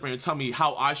like sit up here and tell me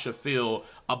how I should feel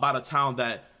about a town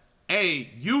that A,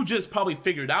 you just probably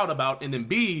figured out about, and then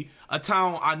B, a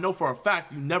town I know for a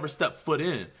fact you never stepped foot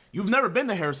in. You've never been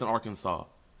to Harrison, Arkansas.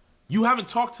 You haven't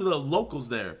talked to the locals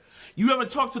there. You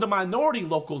haven't talked to the minority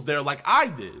locals there like I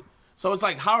did. So it's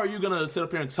like, how are you gonna sit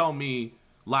up here and tell me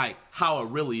like how it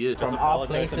really is? From all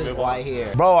places, why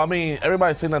here? Bro, I mean,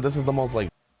 everybody's saying that this is the most like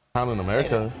town in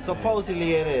America.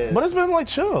 Supposedly it is. But it's been like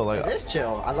chill. Like it is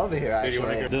chill. I love it here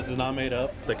actually. This is not made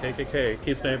up. The KKK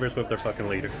keeps neighbors with their fucking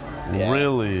leader.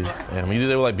 Really? Damn, you think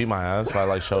they would like beat my ass if I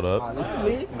like showed up?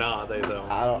 Honestly? Nah, they don't.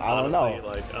 I don't know.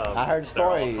 Like, I heard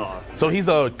stories. So he's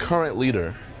a current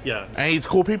leader. Yeah. And he's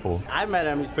cool people. I met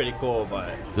him. He's pretty cool,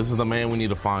 but This is the man we need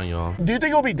to find, y'all. Do you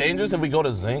think it'll be dangerous if we go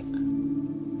to Zinc?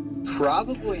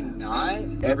 Probably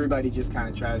not. Everybody just kind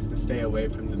of tries to stay away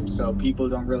from them, so people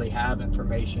don't really have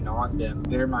information on them.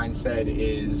 Their mindset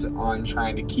is on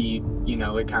trying to keep,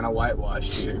 it kind of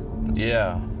whitewashed here.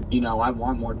 Yeah. I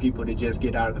want more people to just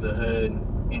get out of the hood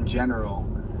in general.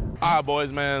 All right,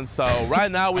 boys, man. So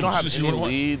right now we don't have any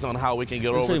leads on how we can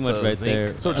get That's over pretty much to right Zinc.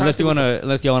 there. So Unless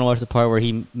y'all wanna watch the part where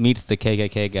he meets the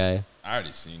KKK guy. I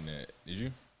already seen that. Did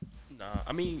you? Nah,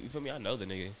 I mean, you feel me? I know the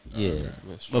nigga. Yeah. Okay.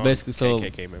 Well, basically, so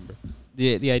KKK member.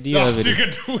 The idea of it.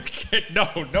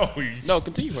 No,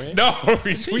 continue, man. No,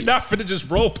 we not finna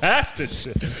just roll past this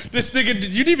shit. This nigga,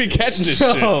 you didn't even catch this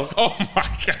No. shit. Oh my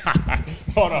god.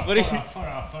 Hold on.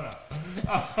 Hold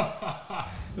on.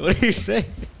 What did he say?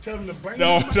 Tell them to bring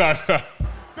No. They have a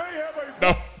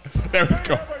No. There we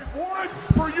go. warrant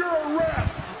for your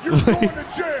arrest. You're going to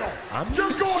jail.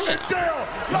 You're going to jail.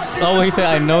 Oh, when he said,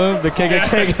 I know him, the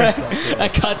KKK guy. I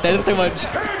caught that. That's too much.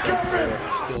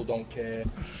 Still don't care.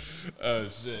 Oh,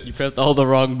 shit. You pressed all the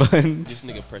wrong buttons. This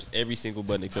nigga pressed every single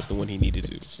button except the one he needed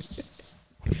to.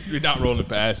 You're not rolling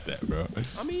past that, bro.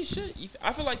 I mean, shit.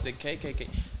 I feel like the KKK,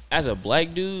 as a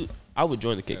black dude, I would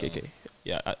join the KKK.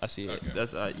 Yeah, I see it. Okay.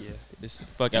 That's yeah. This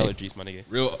fuck allergies, my nigga.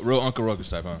 Real Uncle Ruckus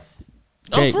type, huh?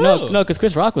 Okay, for real. no, because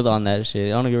Chris Rock was on that shit. I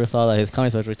don't know if you ever saw that his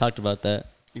comedy special. We talked about that.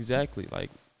 Exactly. Like,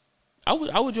 I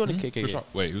would join the KKK.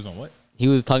 Wait, he was on what? He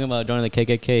was talking about joining the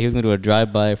KKK. He was going to do a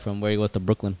drive-by from where he was to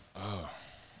Brooklyn.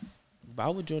 But I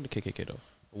would join the KKK though.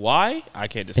 Why? I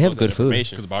can't disclose They have good that food.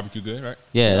 information. Because barbecue good, right?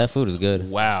 Yeah, that food is good.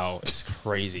 Wow, it's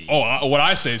crazy. Oh, what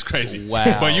I say is crazy.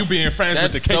 Wow. But you being friends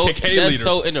with the KKK leader. That's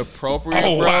so inappropriate,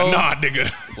 Oh, bro. wow, nah,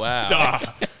 nigga. Wow.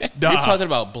 Nah. You're talking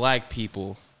about black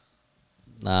people.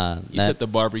 Nah, You said the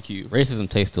barbecue. Racism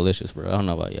tastes delicious, bro. I don't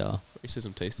know about y'all.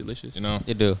 Racism tastes delicious. You know?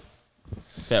 It do.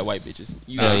 Fat white bitches.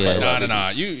 You Oh, got yeah. fat white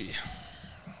Nah. bitches.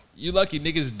 You lucky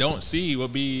niggas don't see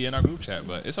what be in our group chat,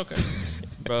 but it's okay.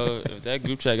 Bro, if that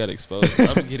group chat got exposed,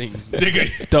 I'm getting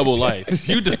Nigga. double life.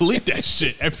 You delete that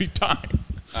shit every time.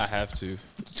 I have to.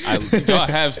 Y'all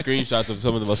have screenshots of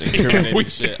some of the most incriminating we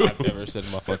shit do. I've ever said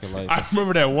in my fucking life. I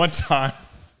remember that one time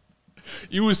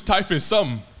you was typing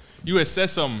something. You had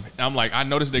said something, and I'm like, I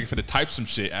know this nigga finna type some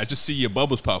shit. I just see your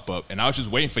bubbles pop up, and I was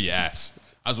just waiting for your ass.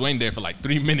 I was waiting there for like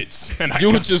 3 minutes. And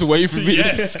You were just waiting for me?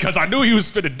 Yes, because I knew he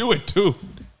was finna do it too.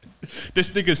 This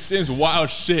nigga sends wild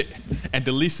shit and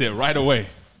deletes it right away.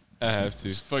 I have to.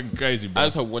 It's fucking crazy, bro. I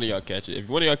just hope one of y'all catch it. If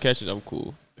one of y'all catch it, I'm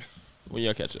cool. When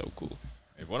y'all catch it, I'm cool.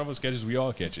 If one of us catches, we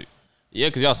all catch it. Yeah,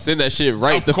 because y'all send that shit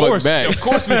right Of the course, fuck back. of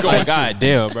course we going like, to. God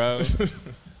damn, bro.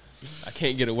 I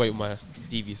can't get away with my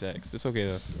devious acts. It's okay,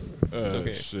 though. It's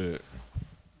okay. Shit.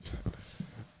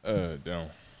 Damn.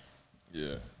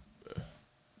 Yeah.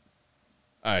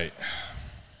 All right.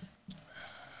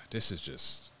 This shit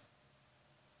just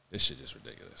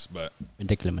ridiculous. But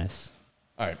Ridiculous.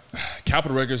 all right,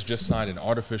 Capitol Records just signed an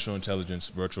artificial intelligence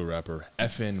virtual rapper,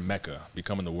 FN Mecca,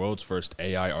 becoming the world's first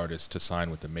AI artist to sign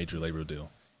with a major label deal.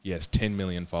 He has 10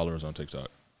 million followers on TikTok.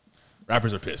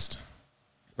 Rappers are pissed.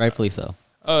 Rightfully so.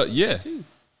 Yeah.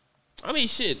 I mean,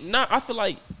 shit. I feel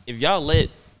like if y'all let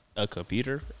a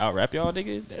computer out rap y'all,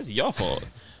 nigga, that's y'all fault.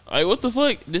 Like, what the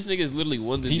fuck? This nigga is literally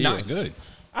one of the He zeros. not good.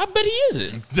 I bet he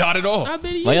isn't. Not at all. I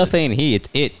bet he Why y'all isn't. saying he? It's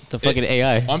the fucking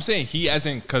AI. I'm saying he as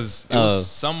in because it was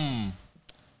some,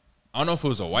 I don't know if it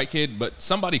was a white kid, but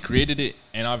somebody created it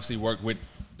and obviously worked with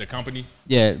the company.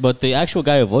 Yeah, but the actual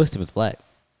guy who voiced him is black.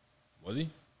 Was he?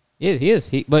 Yeah, he is.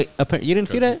 But you didn't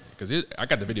see that? Because I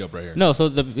got the video up right here. No, so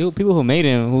the people who made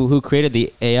him, who created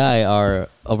the AI, are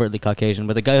overtly Caucasian,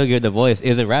 but the guy who gave the voice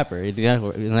is a rapper. He's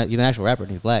an actual rapper,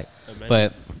 and he's black. Imagine.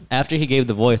 But after he gave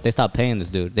the voice, they stopped paying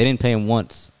this dude. They didn't pay him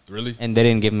once. Really? And they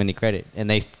didn't give him any credit, and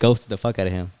they ghosted the fuck out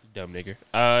of him. Dumb nigga.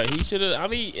 He should have. I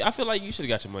mean, I feel like you should have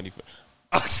got your money for.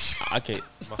 I can't.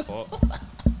 My fault.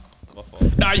 My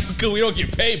fault. Nah, you good. We don't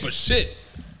get paid, but shit,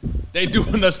 they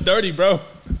doing us dirty, bro.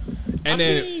 And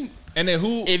then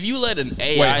who? If you let an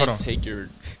AI hold on. take your.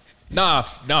 Nah,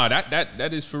 that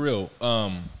is for real.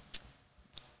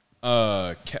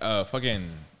 Fucking.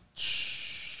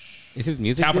 Is his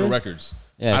music Capitol good? Records.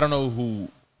 Yeah. I don't know who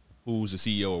who's the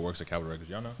CEO or works at Capitol Records?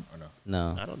 Y'all know or no?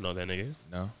 No. I don't know that nigga.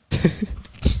 No.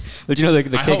 But you know the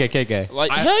KKK guy.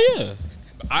 Like, hell yeah.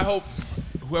 I hope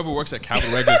whoever works at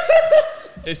Capitol Records,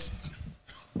 it's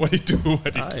what he do.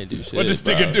 I ain't do shit. What this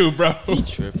nigga do, bro? He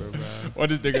tripping, bro. What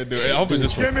this nigga do? I hope it's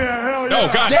just. Give me a hell yeah.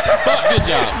 No, God. Good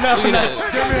job. No, Look at no.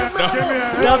 that. Give me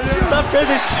a hell yeah. Stop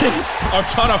this shit. I'm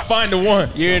trying to find the one.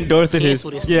 You're endorsing his.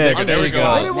 Cancel this there we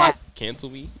go. Cancel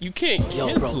me? You can't Yo,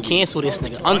 cancel bro, me. cancel this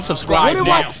nigga. Unsubscribe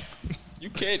now. You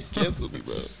can't cancel me,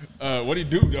 bro. What do you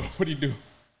do though? What do you do?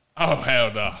 Oh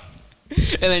hell no.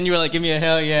 And then you were like, "Give me a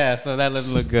hell yeah!" So that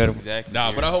doesn't look good. Exactly.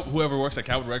 Nah, but I hope whoever works at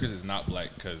Capitol Records is not black,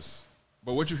 cause.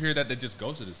 But what you hear that they just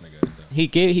go to this nigga?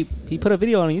 He put a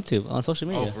video on YouTube on social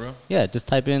media. Oh, for real? Yeah, just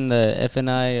type in the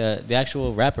FNI, the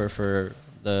actual rapper for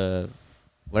the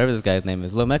whatever this guy's name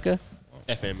is, Lil Mecca.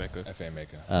 FN Mecca. FN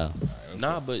Mecca. Oh.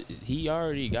 Nah, but he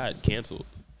already got canceled.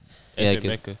 Yeah, FN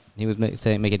Mecca. he was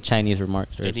making Chinese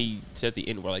remarks. Right? And he said the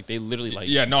N word. Like, they literally, like.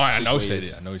 Yeah, no, I took know away he said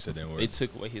his- it. I know he said that word. They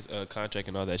took away his contract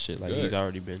and all that shit. Like, Good. he's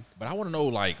already been. But I want to know,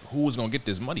 like, who was gonna get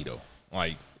this money though?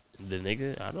 Like, the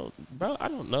nigga, I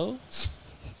don't know. Is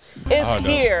Oh, no.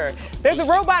 here. There's a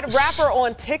robot rapper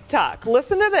on TikTok.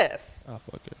 Listen to this. Oh,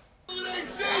 fuck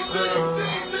it.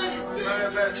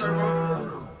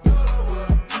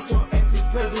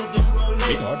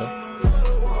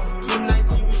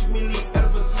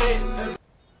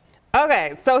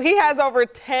 Okay, so he has over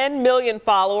 10 million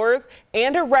followers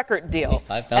and a record deal.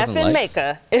 5,000 FN likes.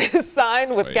 Mecca is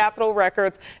signed with Capitol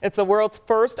Records. It's the world's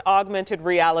first augmented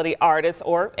reality artist,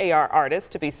 or AR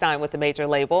artist, to be signed with a major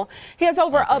label. He has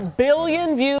over a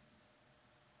billion views.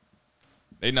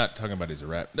 they not talking about his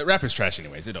rap. The rap is trash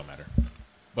anyways. It don't matter.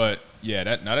 But yeah,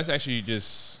 that's actually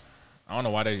just. I don't know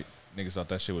why they niggas thought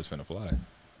that shit was finna fly.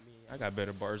 I got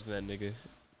better bars than that nigga.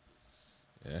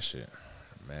 Yeah, that shit,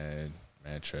 mad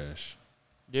trash.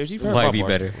 Darius, you've heard Why my be bars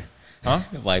better? before. Huh?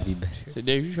 Why be better? So,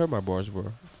 Darius, you've heard my bars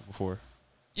before.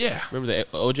 Yeah. Remember the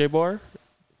OJ bar?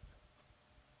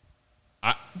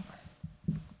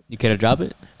 You care to drop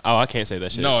it? Oh, I can't say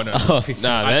that shit. No. Oh,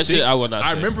 Nah, that shit I will not say.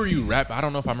 I remember you rap. I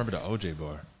don't know if I remember the OJ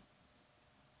bar.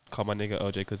 Call my nigga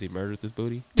OJ because he murdered this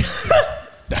booty.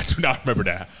 I do not remember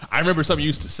that. I remember something you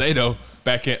used to say though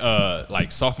back in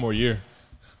like sophomore year.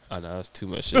 Oh no, that's too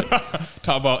much shit.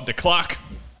 Talk about the clock.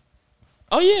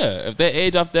 Oh yeah, if they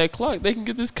age off that clock, they can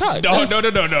get this cock. No. Oh,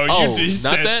 you not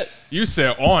said, that. You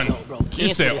said on. You cancel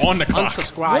said this. on the clock.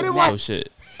 Unsubscribe now. Oh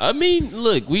shit. I mean,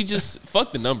 look, we just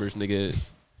fuck the numbers, nigga.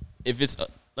 If it's,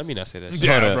 let me not say that shit.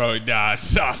 Yeah, bro. Nah,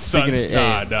 son. Speaking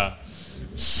of- Nah.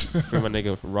 Free my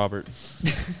nigga Robert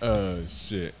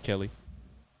Shit. Kelly.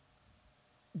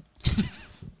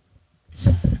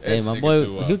 Hey, This my nigga boy,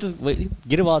 too, he was just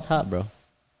get it while it's hot, bro.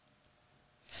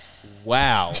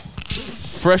 Wow.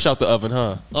 Fresh out the oven,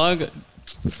 huh?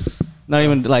 Not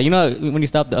even like when you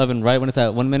stop the oven right when it's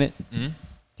at 1 minute. Mhm.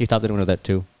 He stopped it when it was at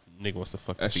 2. Nigga wants to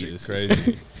fuck the That shit fetus.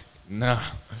 crazy. Nah.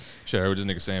 Shit, I heard this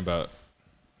nigga saying about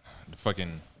the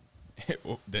fucking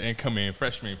the incoming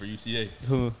freshman for UCA.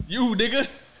 Who? You, nigga.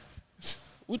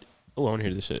 What? Oh, I want to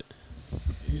hear this shit.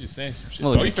 You just saying some shit. Oh,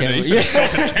 Oh, the you camera. finna go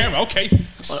to the camera. Okay.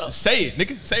 Say it,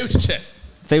 nigga. Say it with your chest.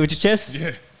 Say it with your chest.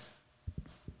 Yeah.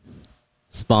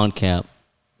 Spawn camp.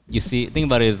 You see, think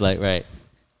about it is like right.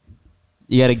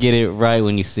 You gotta get it right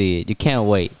when you see it. You can't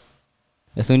wait.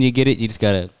 As soon as you get it, you just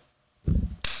gotta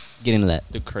get into that.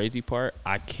 The crazy part,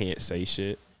 I can't say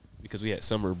shit because we had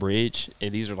summer bridge,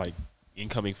 and these are like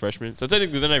incoming freshmen. So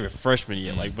technically, they're not even freshmen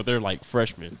yet, like, but they're like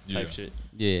freshmen type shit.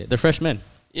 Yeah, they're freshmen.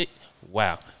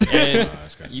 Wow. And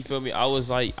that's crazy. you feel me? I was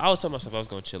telling myself I was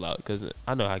gonna chill out because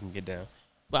I know I can get down,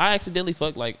 but I accidentally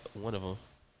fucked like one of them.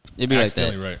 It'd be like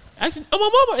Accidentally that. right. Accident. Oh, my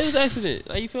mama, it was an accident.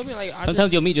 Like, you feel me? Like,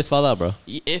 Sometimes your meat just fall out, bro.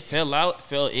 It fell out,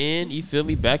 fell in. You feel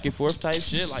me? Back and forth type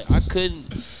shit. Like, I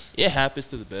couldn't. It happens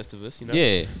to the best of us, you know.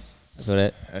 Yeah, I feel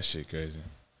that. That shit crazy.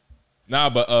 Nah,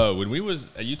 but when we was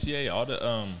at UTA, all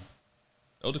the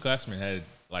older classmen had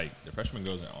like the freshmen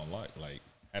girls on lock, like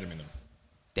had them in them.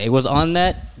 They was on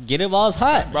that. Get it while it's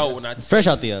hot, Bro, when I fresh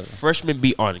out the oven. Freshmen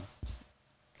be on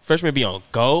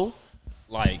go,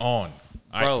 like On.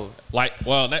 bro.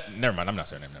 Well, never mind. I'm not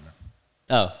saying that. Never mind.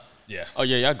 Oh, Yeah. Oh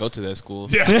yeah, y'all go to that school.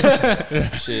 Yeah.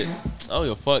 Shit. Oh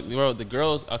yo, fuck, bro. The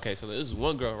girls. Okay, so this is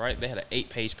one girl, right? They had an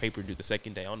 8-page paper due the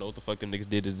second day. I don't know what the fuck them niggas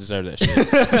did to deserve that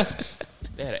shit.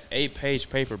 They had an 8-page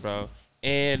paper, bro.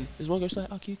 And this one girl's like,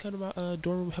 "Oh, can you come to my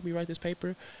dorm room, help me write this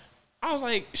paper?" I was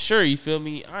like, "Sure." You feel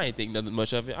me? I ain't think nothing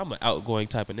much of it. I'm an outgoing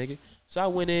type of nigga. So I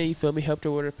went in, you feel me, helped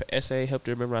her with her essay, helped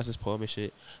her memorize this poem and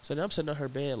shit. So now I'm sitting on her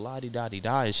bed,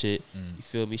 la-di-da-di-da and shit. You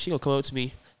feel me? She gonna come up to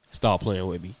me, stop playing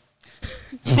with me.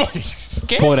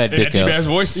 Pull that dick deep out. ass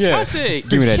voice. Yeah. I said,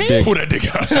 give me that dick. Pull that dick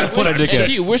out. Pull that dick and out.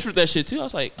 she whispered that shit too. I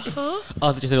was like, huh? Oh,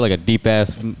 I thought you said like a deep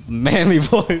ass manly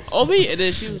voice. On me. And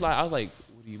then she was like, I was like,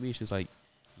 what do you mean? She was like,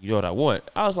 you know what I want?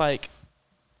 I was like,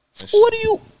 what do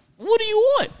you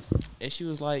want? And she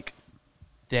was like,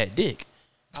 that dick.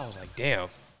 I was like, damn.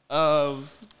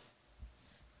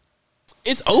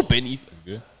 It's open. You,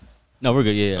 good. No, we're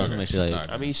good. Yeah, Okay. make sure, like,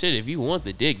 I mean, shit. If you want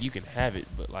the dick, you can have it.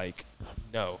 But like,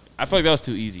 no. I feel like that was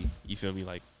too easy. You feel me?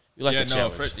 Like, you like the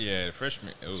challenge. The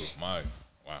freshman. Oh my,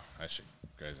 wow, that shit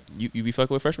crazy. You be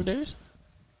fucking with freshman dares?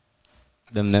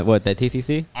 them that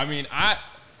TCC? I mean, I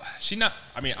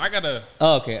gotta.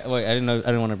 Oh, okay. Wait, I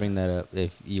didn't want to bring that up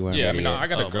if you weren't. Yeah, I ready mean, yet. I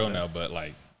got a girl now, but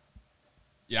like,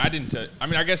 yeah, I didn't. I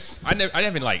mean, I guess I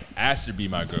haven't like asked her to be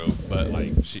my girl, but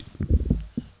like she.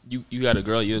 You got a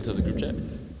girl? You into the group chat?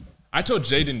 I told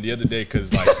Jaden the other day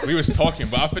because like we was talking,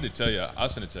 but I was finna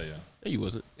tell you. No, you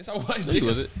wasn't. Yes, I was. No, you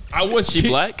wasn't. I was. She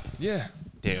black? Yeah.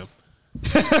 Damn.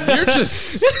 You're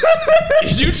just.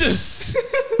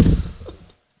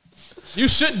 You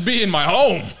shouldn't be in my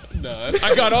home. No,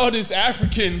 I got all this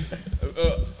African,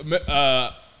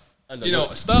 stuff Your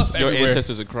everywhere.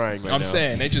 ancestors are crying right now. I'm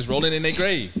saying they just rolling in their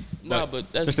grave. No,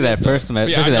 but that's especially that first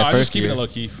semester. Yeah, Especially that I was first just keeping year. it low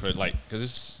key for like because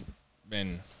it's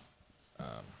been.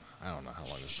 I don't know how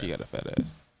long it's been. She got a fat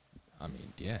ass. I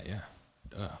mean, yeah,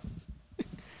 duh.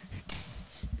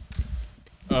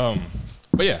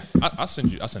 But yeah, I'll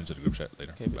send it to the group chat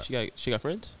later. Okay, but she got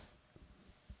friends?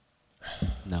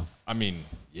 No. I mean,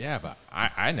 yeah, but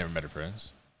I never met her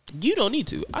friends. You don't need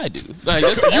to. I do. Like,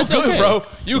 that's You good, okay. bro?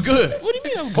 You good? What do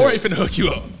you mean I'm good? Corey finna hook you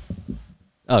up.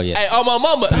 Oh yeah. Hey, on my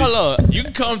mama. Hold on. You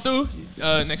can come through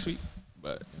next week,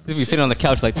 but If you sit on the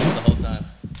couch like this the whole time.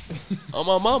 On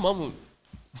my mama.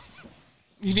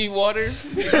 You need water?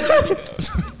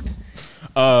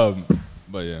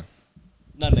 But yeah.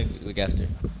 Not next week. Week after.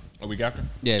 A week after?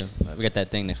 Yeah, we got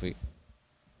that thing next week.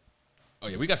 Oh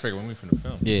yeah, we got to figure when we finna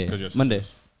film. Yeah, 'Cause you're- Monday.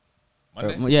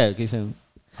 Monday? Yeah, keep saying.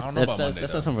 I don't know about Monday.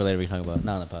 That's though. not something related we talking about.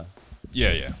 Not on the pod.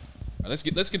 Yeah, yeah. Let's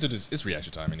get to this. It's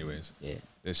reaction time, anyways. Yeah.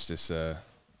 It's just Y'all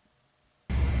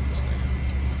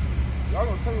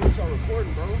gonna tell me what y'all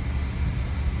recording, bro?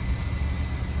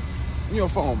 Give me your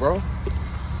phone, bro.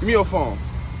 Give me your phone.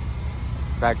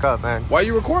 Back up, man. Why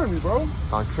you recording me, bro?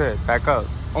 It's on trip. Back up.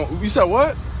 Oh, you said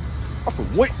what? I'm from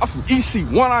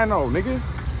EC1. I know, nigga.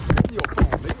 Give me your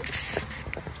phone, nigga.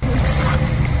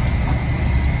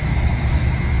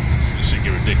 this shit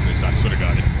get ridiculous. I swear to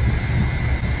God.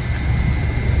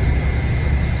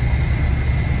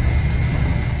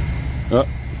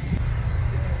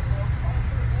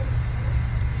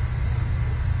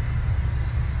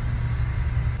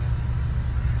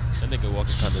 That nigga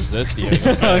walking kind of zesty.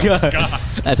 Oh god.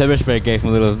 That pepper spray gave him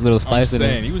a little I'm spice in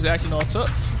saying it. he was acting all tough.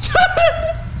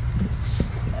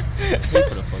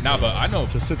 Nah, but I know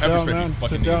Just sit pepper down, spray man. be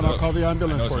fucking Sit down, niggas I'll up. call the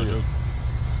ambulance I know it's for no you. joke.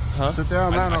 Huh? Sit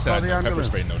down, man. I I'll said call the pepper ambulance.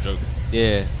 spray, no joke.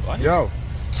 Yeah. Yo.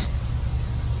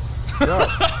 Yo,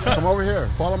 come over here.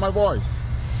 Follow my voice.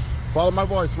 Follow my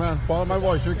voice, man. Follow my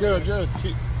voice. You're good.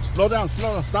 Slow down.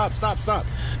 Stop.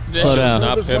 Slow down.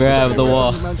 Grab the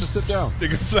wall. Man, just sit down.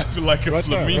 Nigga flapping like a Right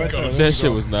there, flamingo. right there. That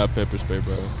shit was not pepper spray,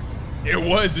 bro. It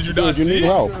was. Did you not Dude, you see need it?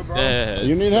 help. Yeah,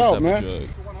 You need some help, type of man. drug.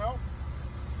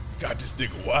 Got this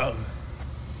nigga wild.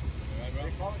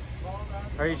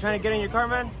 Are you trying to get in your car,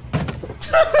 man?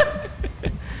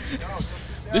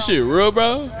 This shit real,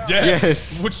 bro?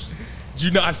 Yes. Which, did you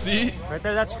not see it? Right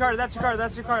there. That's your car. That's your car.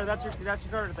 That's your car. That's your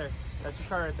car right there. That's your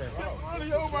car right there.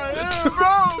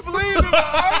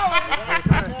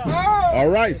 All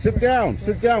right, sit down.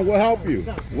 We'll help you.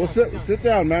 We'll sit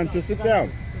down, man. Just sit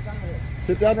down.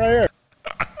 Sit down right here.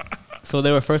 So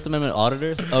they were First Amendment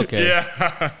auditors? Okay.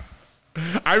 Yeah.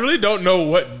 I really don't know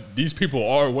what these people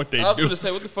are, what they I was do. gonna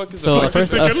say, what the fuck is So a a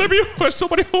first, Let me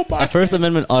somebody hold my. a First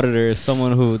Amendment auditor is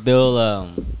someone who they'll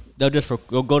just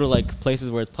go to like places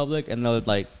where it's public and they'll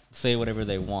like say whatever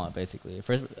they want basically.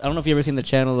 First, I don't know if you ever seen the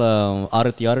channel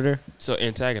Audit the Auditor. So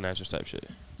antagonizers type shit.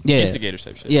 Yeah. Instigators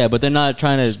type shit. Yeah, but they're not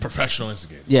trying to. Just professional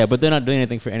instigators. Yeah, but they're not doing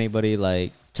anything for anybody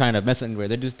like trying to mess anywhere.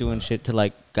 They're just doing shit to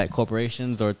like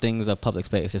corporations or things of public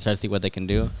space. Just try to see what they can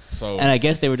do. So And I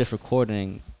guess they were just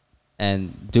recording,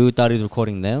 and dude thought he was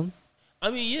recording them.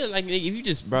 I mean, yeah, like if you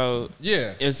just, bro,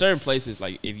 yeah, in certain places,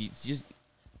 like if you just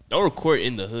don't record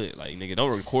in the hood, like nigga,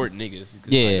 don't record niggas.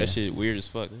 'Cause, Yeah. like, that shit weird as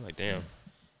fuck. Like damn,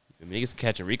 if niggas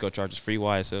catching RICO charges, free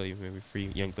YSL, you feel me?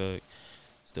 Free Young Thug,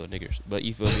 still niggers. But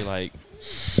you feel me, like.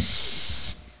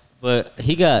 But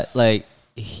he got like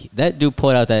that dude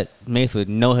pulled out that mace with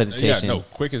no yeah, hesitation. no,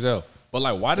 quick as hell. But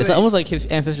like, why did It's almost like his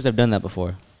ancestors have done that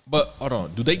before. But hold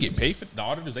on, do they get paid for the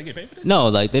auditors? They get paid for this? No,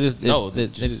 like they just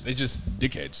they just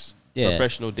dickheads. Yeah.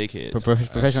 Professional dickheads.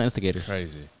 Professional instigators.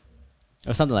 Crazy.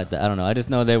 Or something like that. I don't know. I just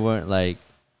know they weren't like.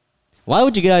 Why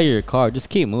would you get out of your car? Just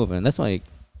keep moving. That's like,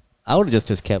 I would have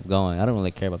just kept going. I don't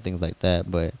really care about things like that,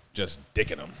 but just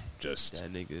dicking him. Just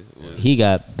that nigga. Was he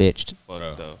got bitched.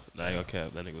 Fucked though. Nah, I ain't gonna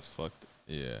cap. That nigga was fucked.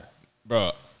 Yeah,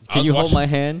 bro. Can you hold my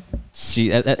hand? Gee,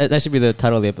 that should be the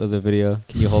title of the video.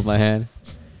 Can you hold my hand?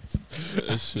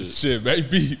 Shit,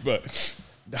 maybe, but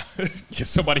can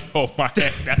somebody hold my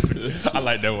hand? I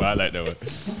like that one.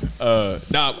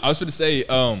 I was gonna say,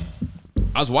 I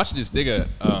was watching this nigga.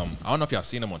 I don't know if y'all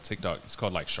seen him on TikTok. It's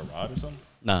called like Sherrod or something.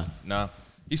 Nah.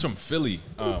 He's from Philly.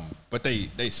 But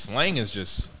they slang is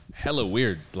just hella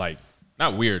weird. Like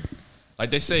not weird. Like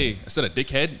they say instead of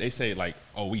dickhead, they say like,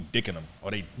 oh, we dicking them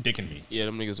or they dicking me. Yeah,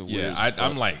 them niggas are weird. Yeah,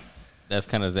 I'm like. That's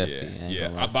kind of zesty.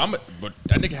 Yeah. But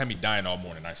that nigga had me dying all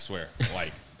morning. I swear.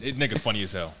 Like, that nigga funny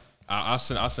as hell. I'll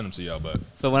send him to y'all. But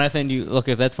so when I send you,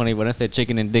 okay, that's funny. When I said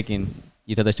chicken and dicking,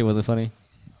 you thought that shit wasn't funny?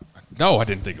 No, I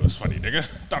didn't think it was funny, nigga.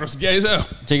 Thought it was gay as hell.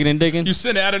 Chicken and dicking? You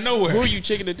sent it out of nowhere. Who are you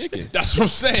chicken and dicking? That's what I'm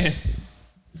saying.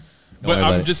 But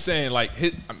I'm just saying, like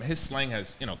his slang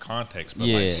has context. But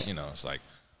like it's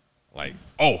like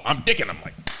oh, I'm dicking him.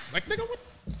 Like nigga, what?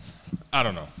 I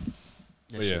don't know.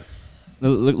 But yeah.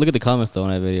 Look at the comments though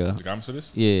on that video. The comments of this?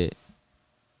 Yeah.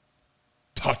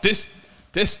 Oh, this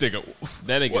nigga.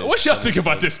 That nigga. What y'all think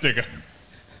about this nigga?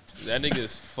 That nigga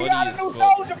is funny We got a as new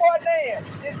fuck. Soldier Boy dance.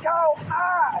 It's called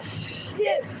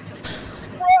shit.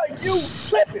 Bro, you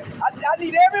tripping. I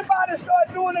need everybody to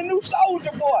start doing a new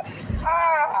Soldier Boy.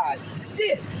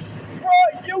 Shit.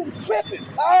 Bro, you tripping.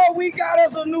 Oh, we got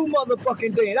us a new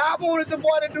motherfucking dance. I wanted the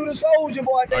boy to do the Soldier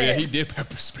Boy dance. Oh yeah, he did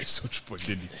pepper spray Soldier Boy,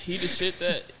 didn't he? He the shit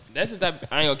that. That's just that.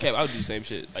 I ain't gonna cap. I would do the same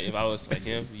shit. Like if I was like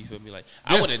him, you feel me? Like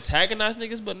I would antagonize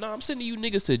niggas, but nah, I'm sending you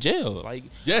niggas to jail. Like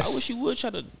I wish you would try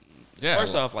to. Yeah.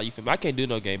 First off, like you feel me? I can't do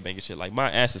no game banging shit. Like my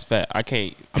ass is fat. I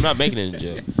can't. I'm not making it in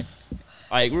jail.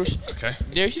 Like okay,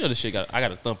 Darius, you know the shit. I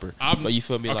got a thumper. But you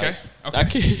feel me? Okay. Like I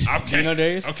can't. Do you know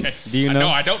Darius? Okay. Do you know? No,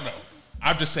 I don't know.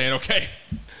 I'm just saying okay.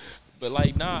 But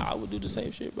like nah, I would do the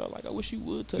same shit, bro. Like I wish you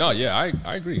would. No, yeah,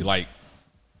 I agree. Like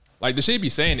the shit he be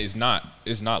saying is not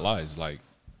lies. Like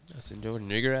I send your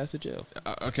nigger ass to jail.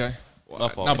 Okay. Well, My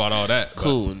fault. not about all that.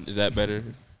 Coon, is that better?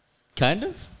 Kind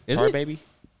of. Is Tar it? baby.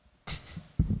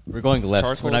 We're going left.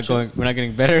 Charcoal We're not chip?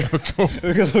 getting better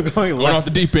because we're going Going left. off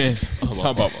the deep end. Talking my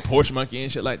about fault. Porsche monkey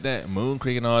and shit like that, moon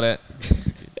creek and all that.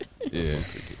 Yeah.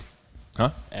 Huh?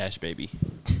 Ash baby.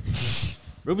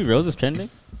 Ruby Rose is trending.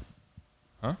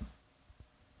 Huh?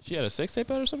 She had a sex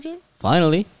tape out or some shit?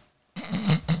 Finally.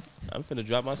 I'm finna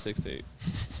drop my sex tape.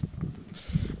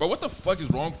 Bro, what the fuck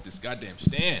is wrong with this goddamn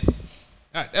stand?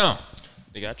 God damn.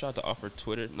 Nigga, I tried to offer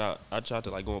Twitter. Nah, I tried to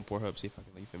like go on Pornhub, see if I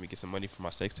can like, you feel me, get some money for my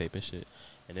sex tape and shit.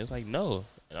 And it was like no.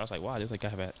 And I was like, wow, there's like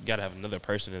gotta have another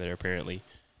person in there apparently.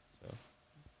 So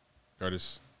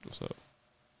Curtis, what's up?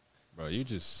 Bro, you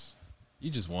just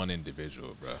one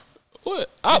individual, bro. What?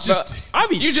 I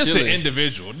be you just an chilling.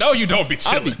 individual. No, you don't be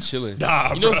chilling. I be chilling. Nah,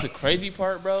 you know bro. what's the crazy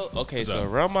part, bro? Okay, What's so up?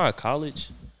 around my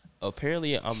college,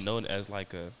 apparently I'm known as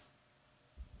like a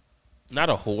not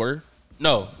a whore.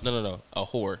 No, a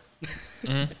whore.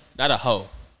 Not a hoe.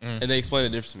 And they explain the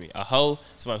difference to me. A hoe,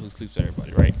 somebody who sleeps with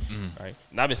everybody, right? Right.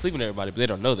 And I've been sleeping with everybody, but they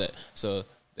don't know that. So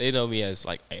they know me as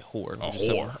like a whore.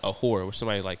 A whore, which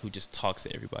somebody like who just talks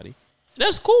to everybody.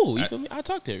 That's cool. You feel me? I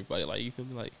talk to everybody. Like you feel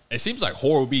me? Like It seems like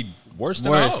whore would be worse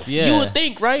than a hoe. Yeah. you would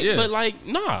think, right? Yeah. But like,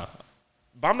 nah.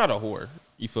 But I'm not a whore.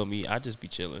 You feel me? I just be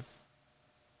chilling.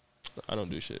 I don't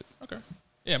do shit. Okay.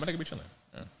 Yeah, man, I could be chilling.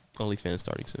 Yeah. OnlyFans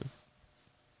starting soon.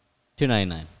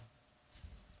 $2.99.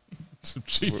 Some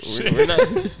cheap We're, shit.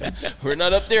 we're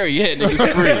not up there yet.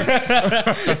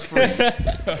 It's free.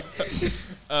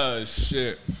 It's free.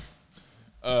 Shit.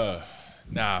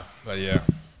 Nah, but yeah,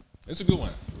 it's a good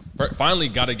one. Finally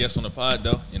got a guest on the pod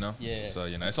though, you know. Yeah. So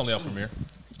it's only up from here.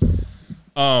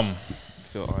 I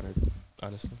feel honored,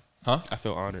 honestly. Huh? I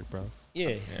feel honored, bro. Yeah.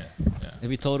 Yeah. Have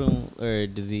you told him, or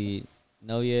does he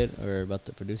know yet, or about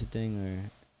the producer thing,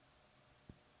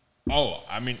 or? Oh,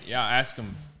 I mean, yeah, I asked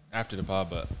him after the pod,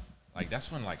 but like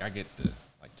that's when like I get the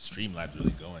like the Streamlabs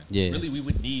really going. Yeah. Really, we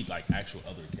would need like actual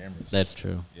other cameras. That's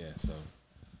true. Yeah. So,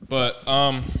 but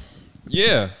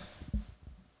yeah.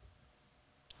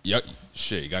 Yep.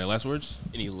 Shit. You got any last words?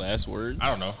 Any last words? I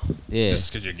don't know. Yeah.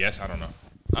 Just because you guess, I don't know.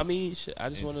 I mean, shit, I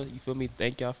just want to, you feel me?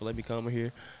 Thank y'all for letting me come over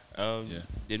here.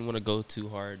 Didn't want to go too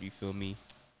hard, you feel me?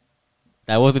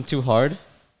 That wasn't too hard.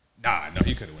 Nah, no,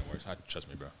 he could have went worse. Trust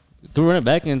me, bro. Do we run it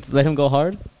back and let him go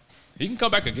hard? He can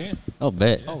come back again. Oh,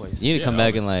 bet. Always. You need to come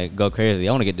back and like go crazy.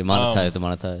 I want to get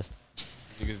demonetized.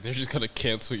 Because they're just gonna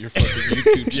cancel your fucking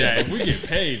YouTube channel. Yeah, if we get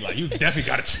paid, like you definitely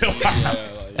gotta chill out.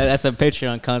 Yeah, like, That's some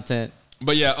Patreon content.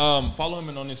 But yeah, follow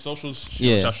him on his socials.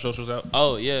 Yeah. Shout socials out.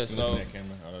 Oh yeah, so that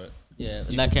camera, all that. Yeah,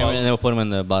 You that can camera, follow- and then we'll put them in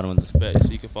the bottom of this. Bet.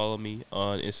 So you can follow me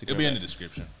on Instagram. It'll be in the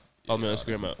description. Follow me on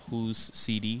Instagram at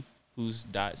who's.cd,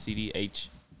 whos.cd.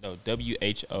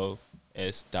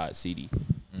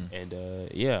 And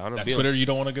yeah, I don't That be Twitter on you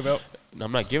don't want to give out? No,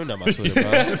 I'm not giving up my Twitter,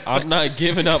 bro. I'm not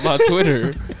giving up my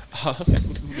Twitter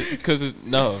because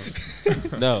no.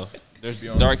 There's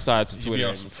dark sides to You be Twitter.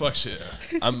 on some fuck shit.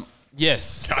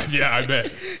 Yes. Yeah, I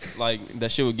bet. Like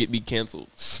that shit would get me canceled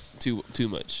too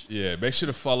much. Yeah, make sure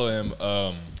to follow him.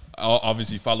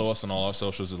 Obviously, follow us on all our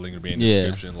socials. The link will be in the Yeah.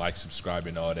 description. Like, subscribe,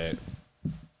 and all that.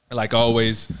 Like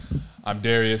always, I'm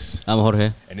Darius. I'm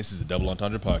Jorge. And this is the Double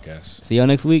Entendre Podcast. See y'all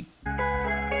next week.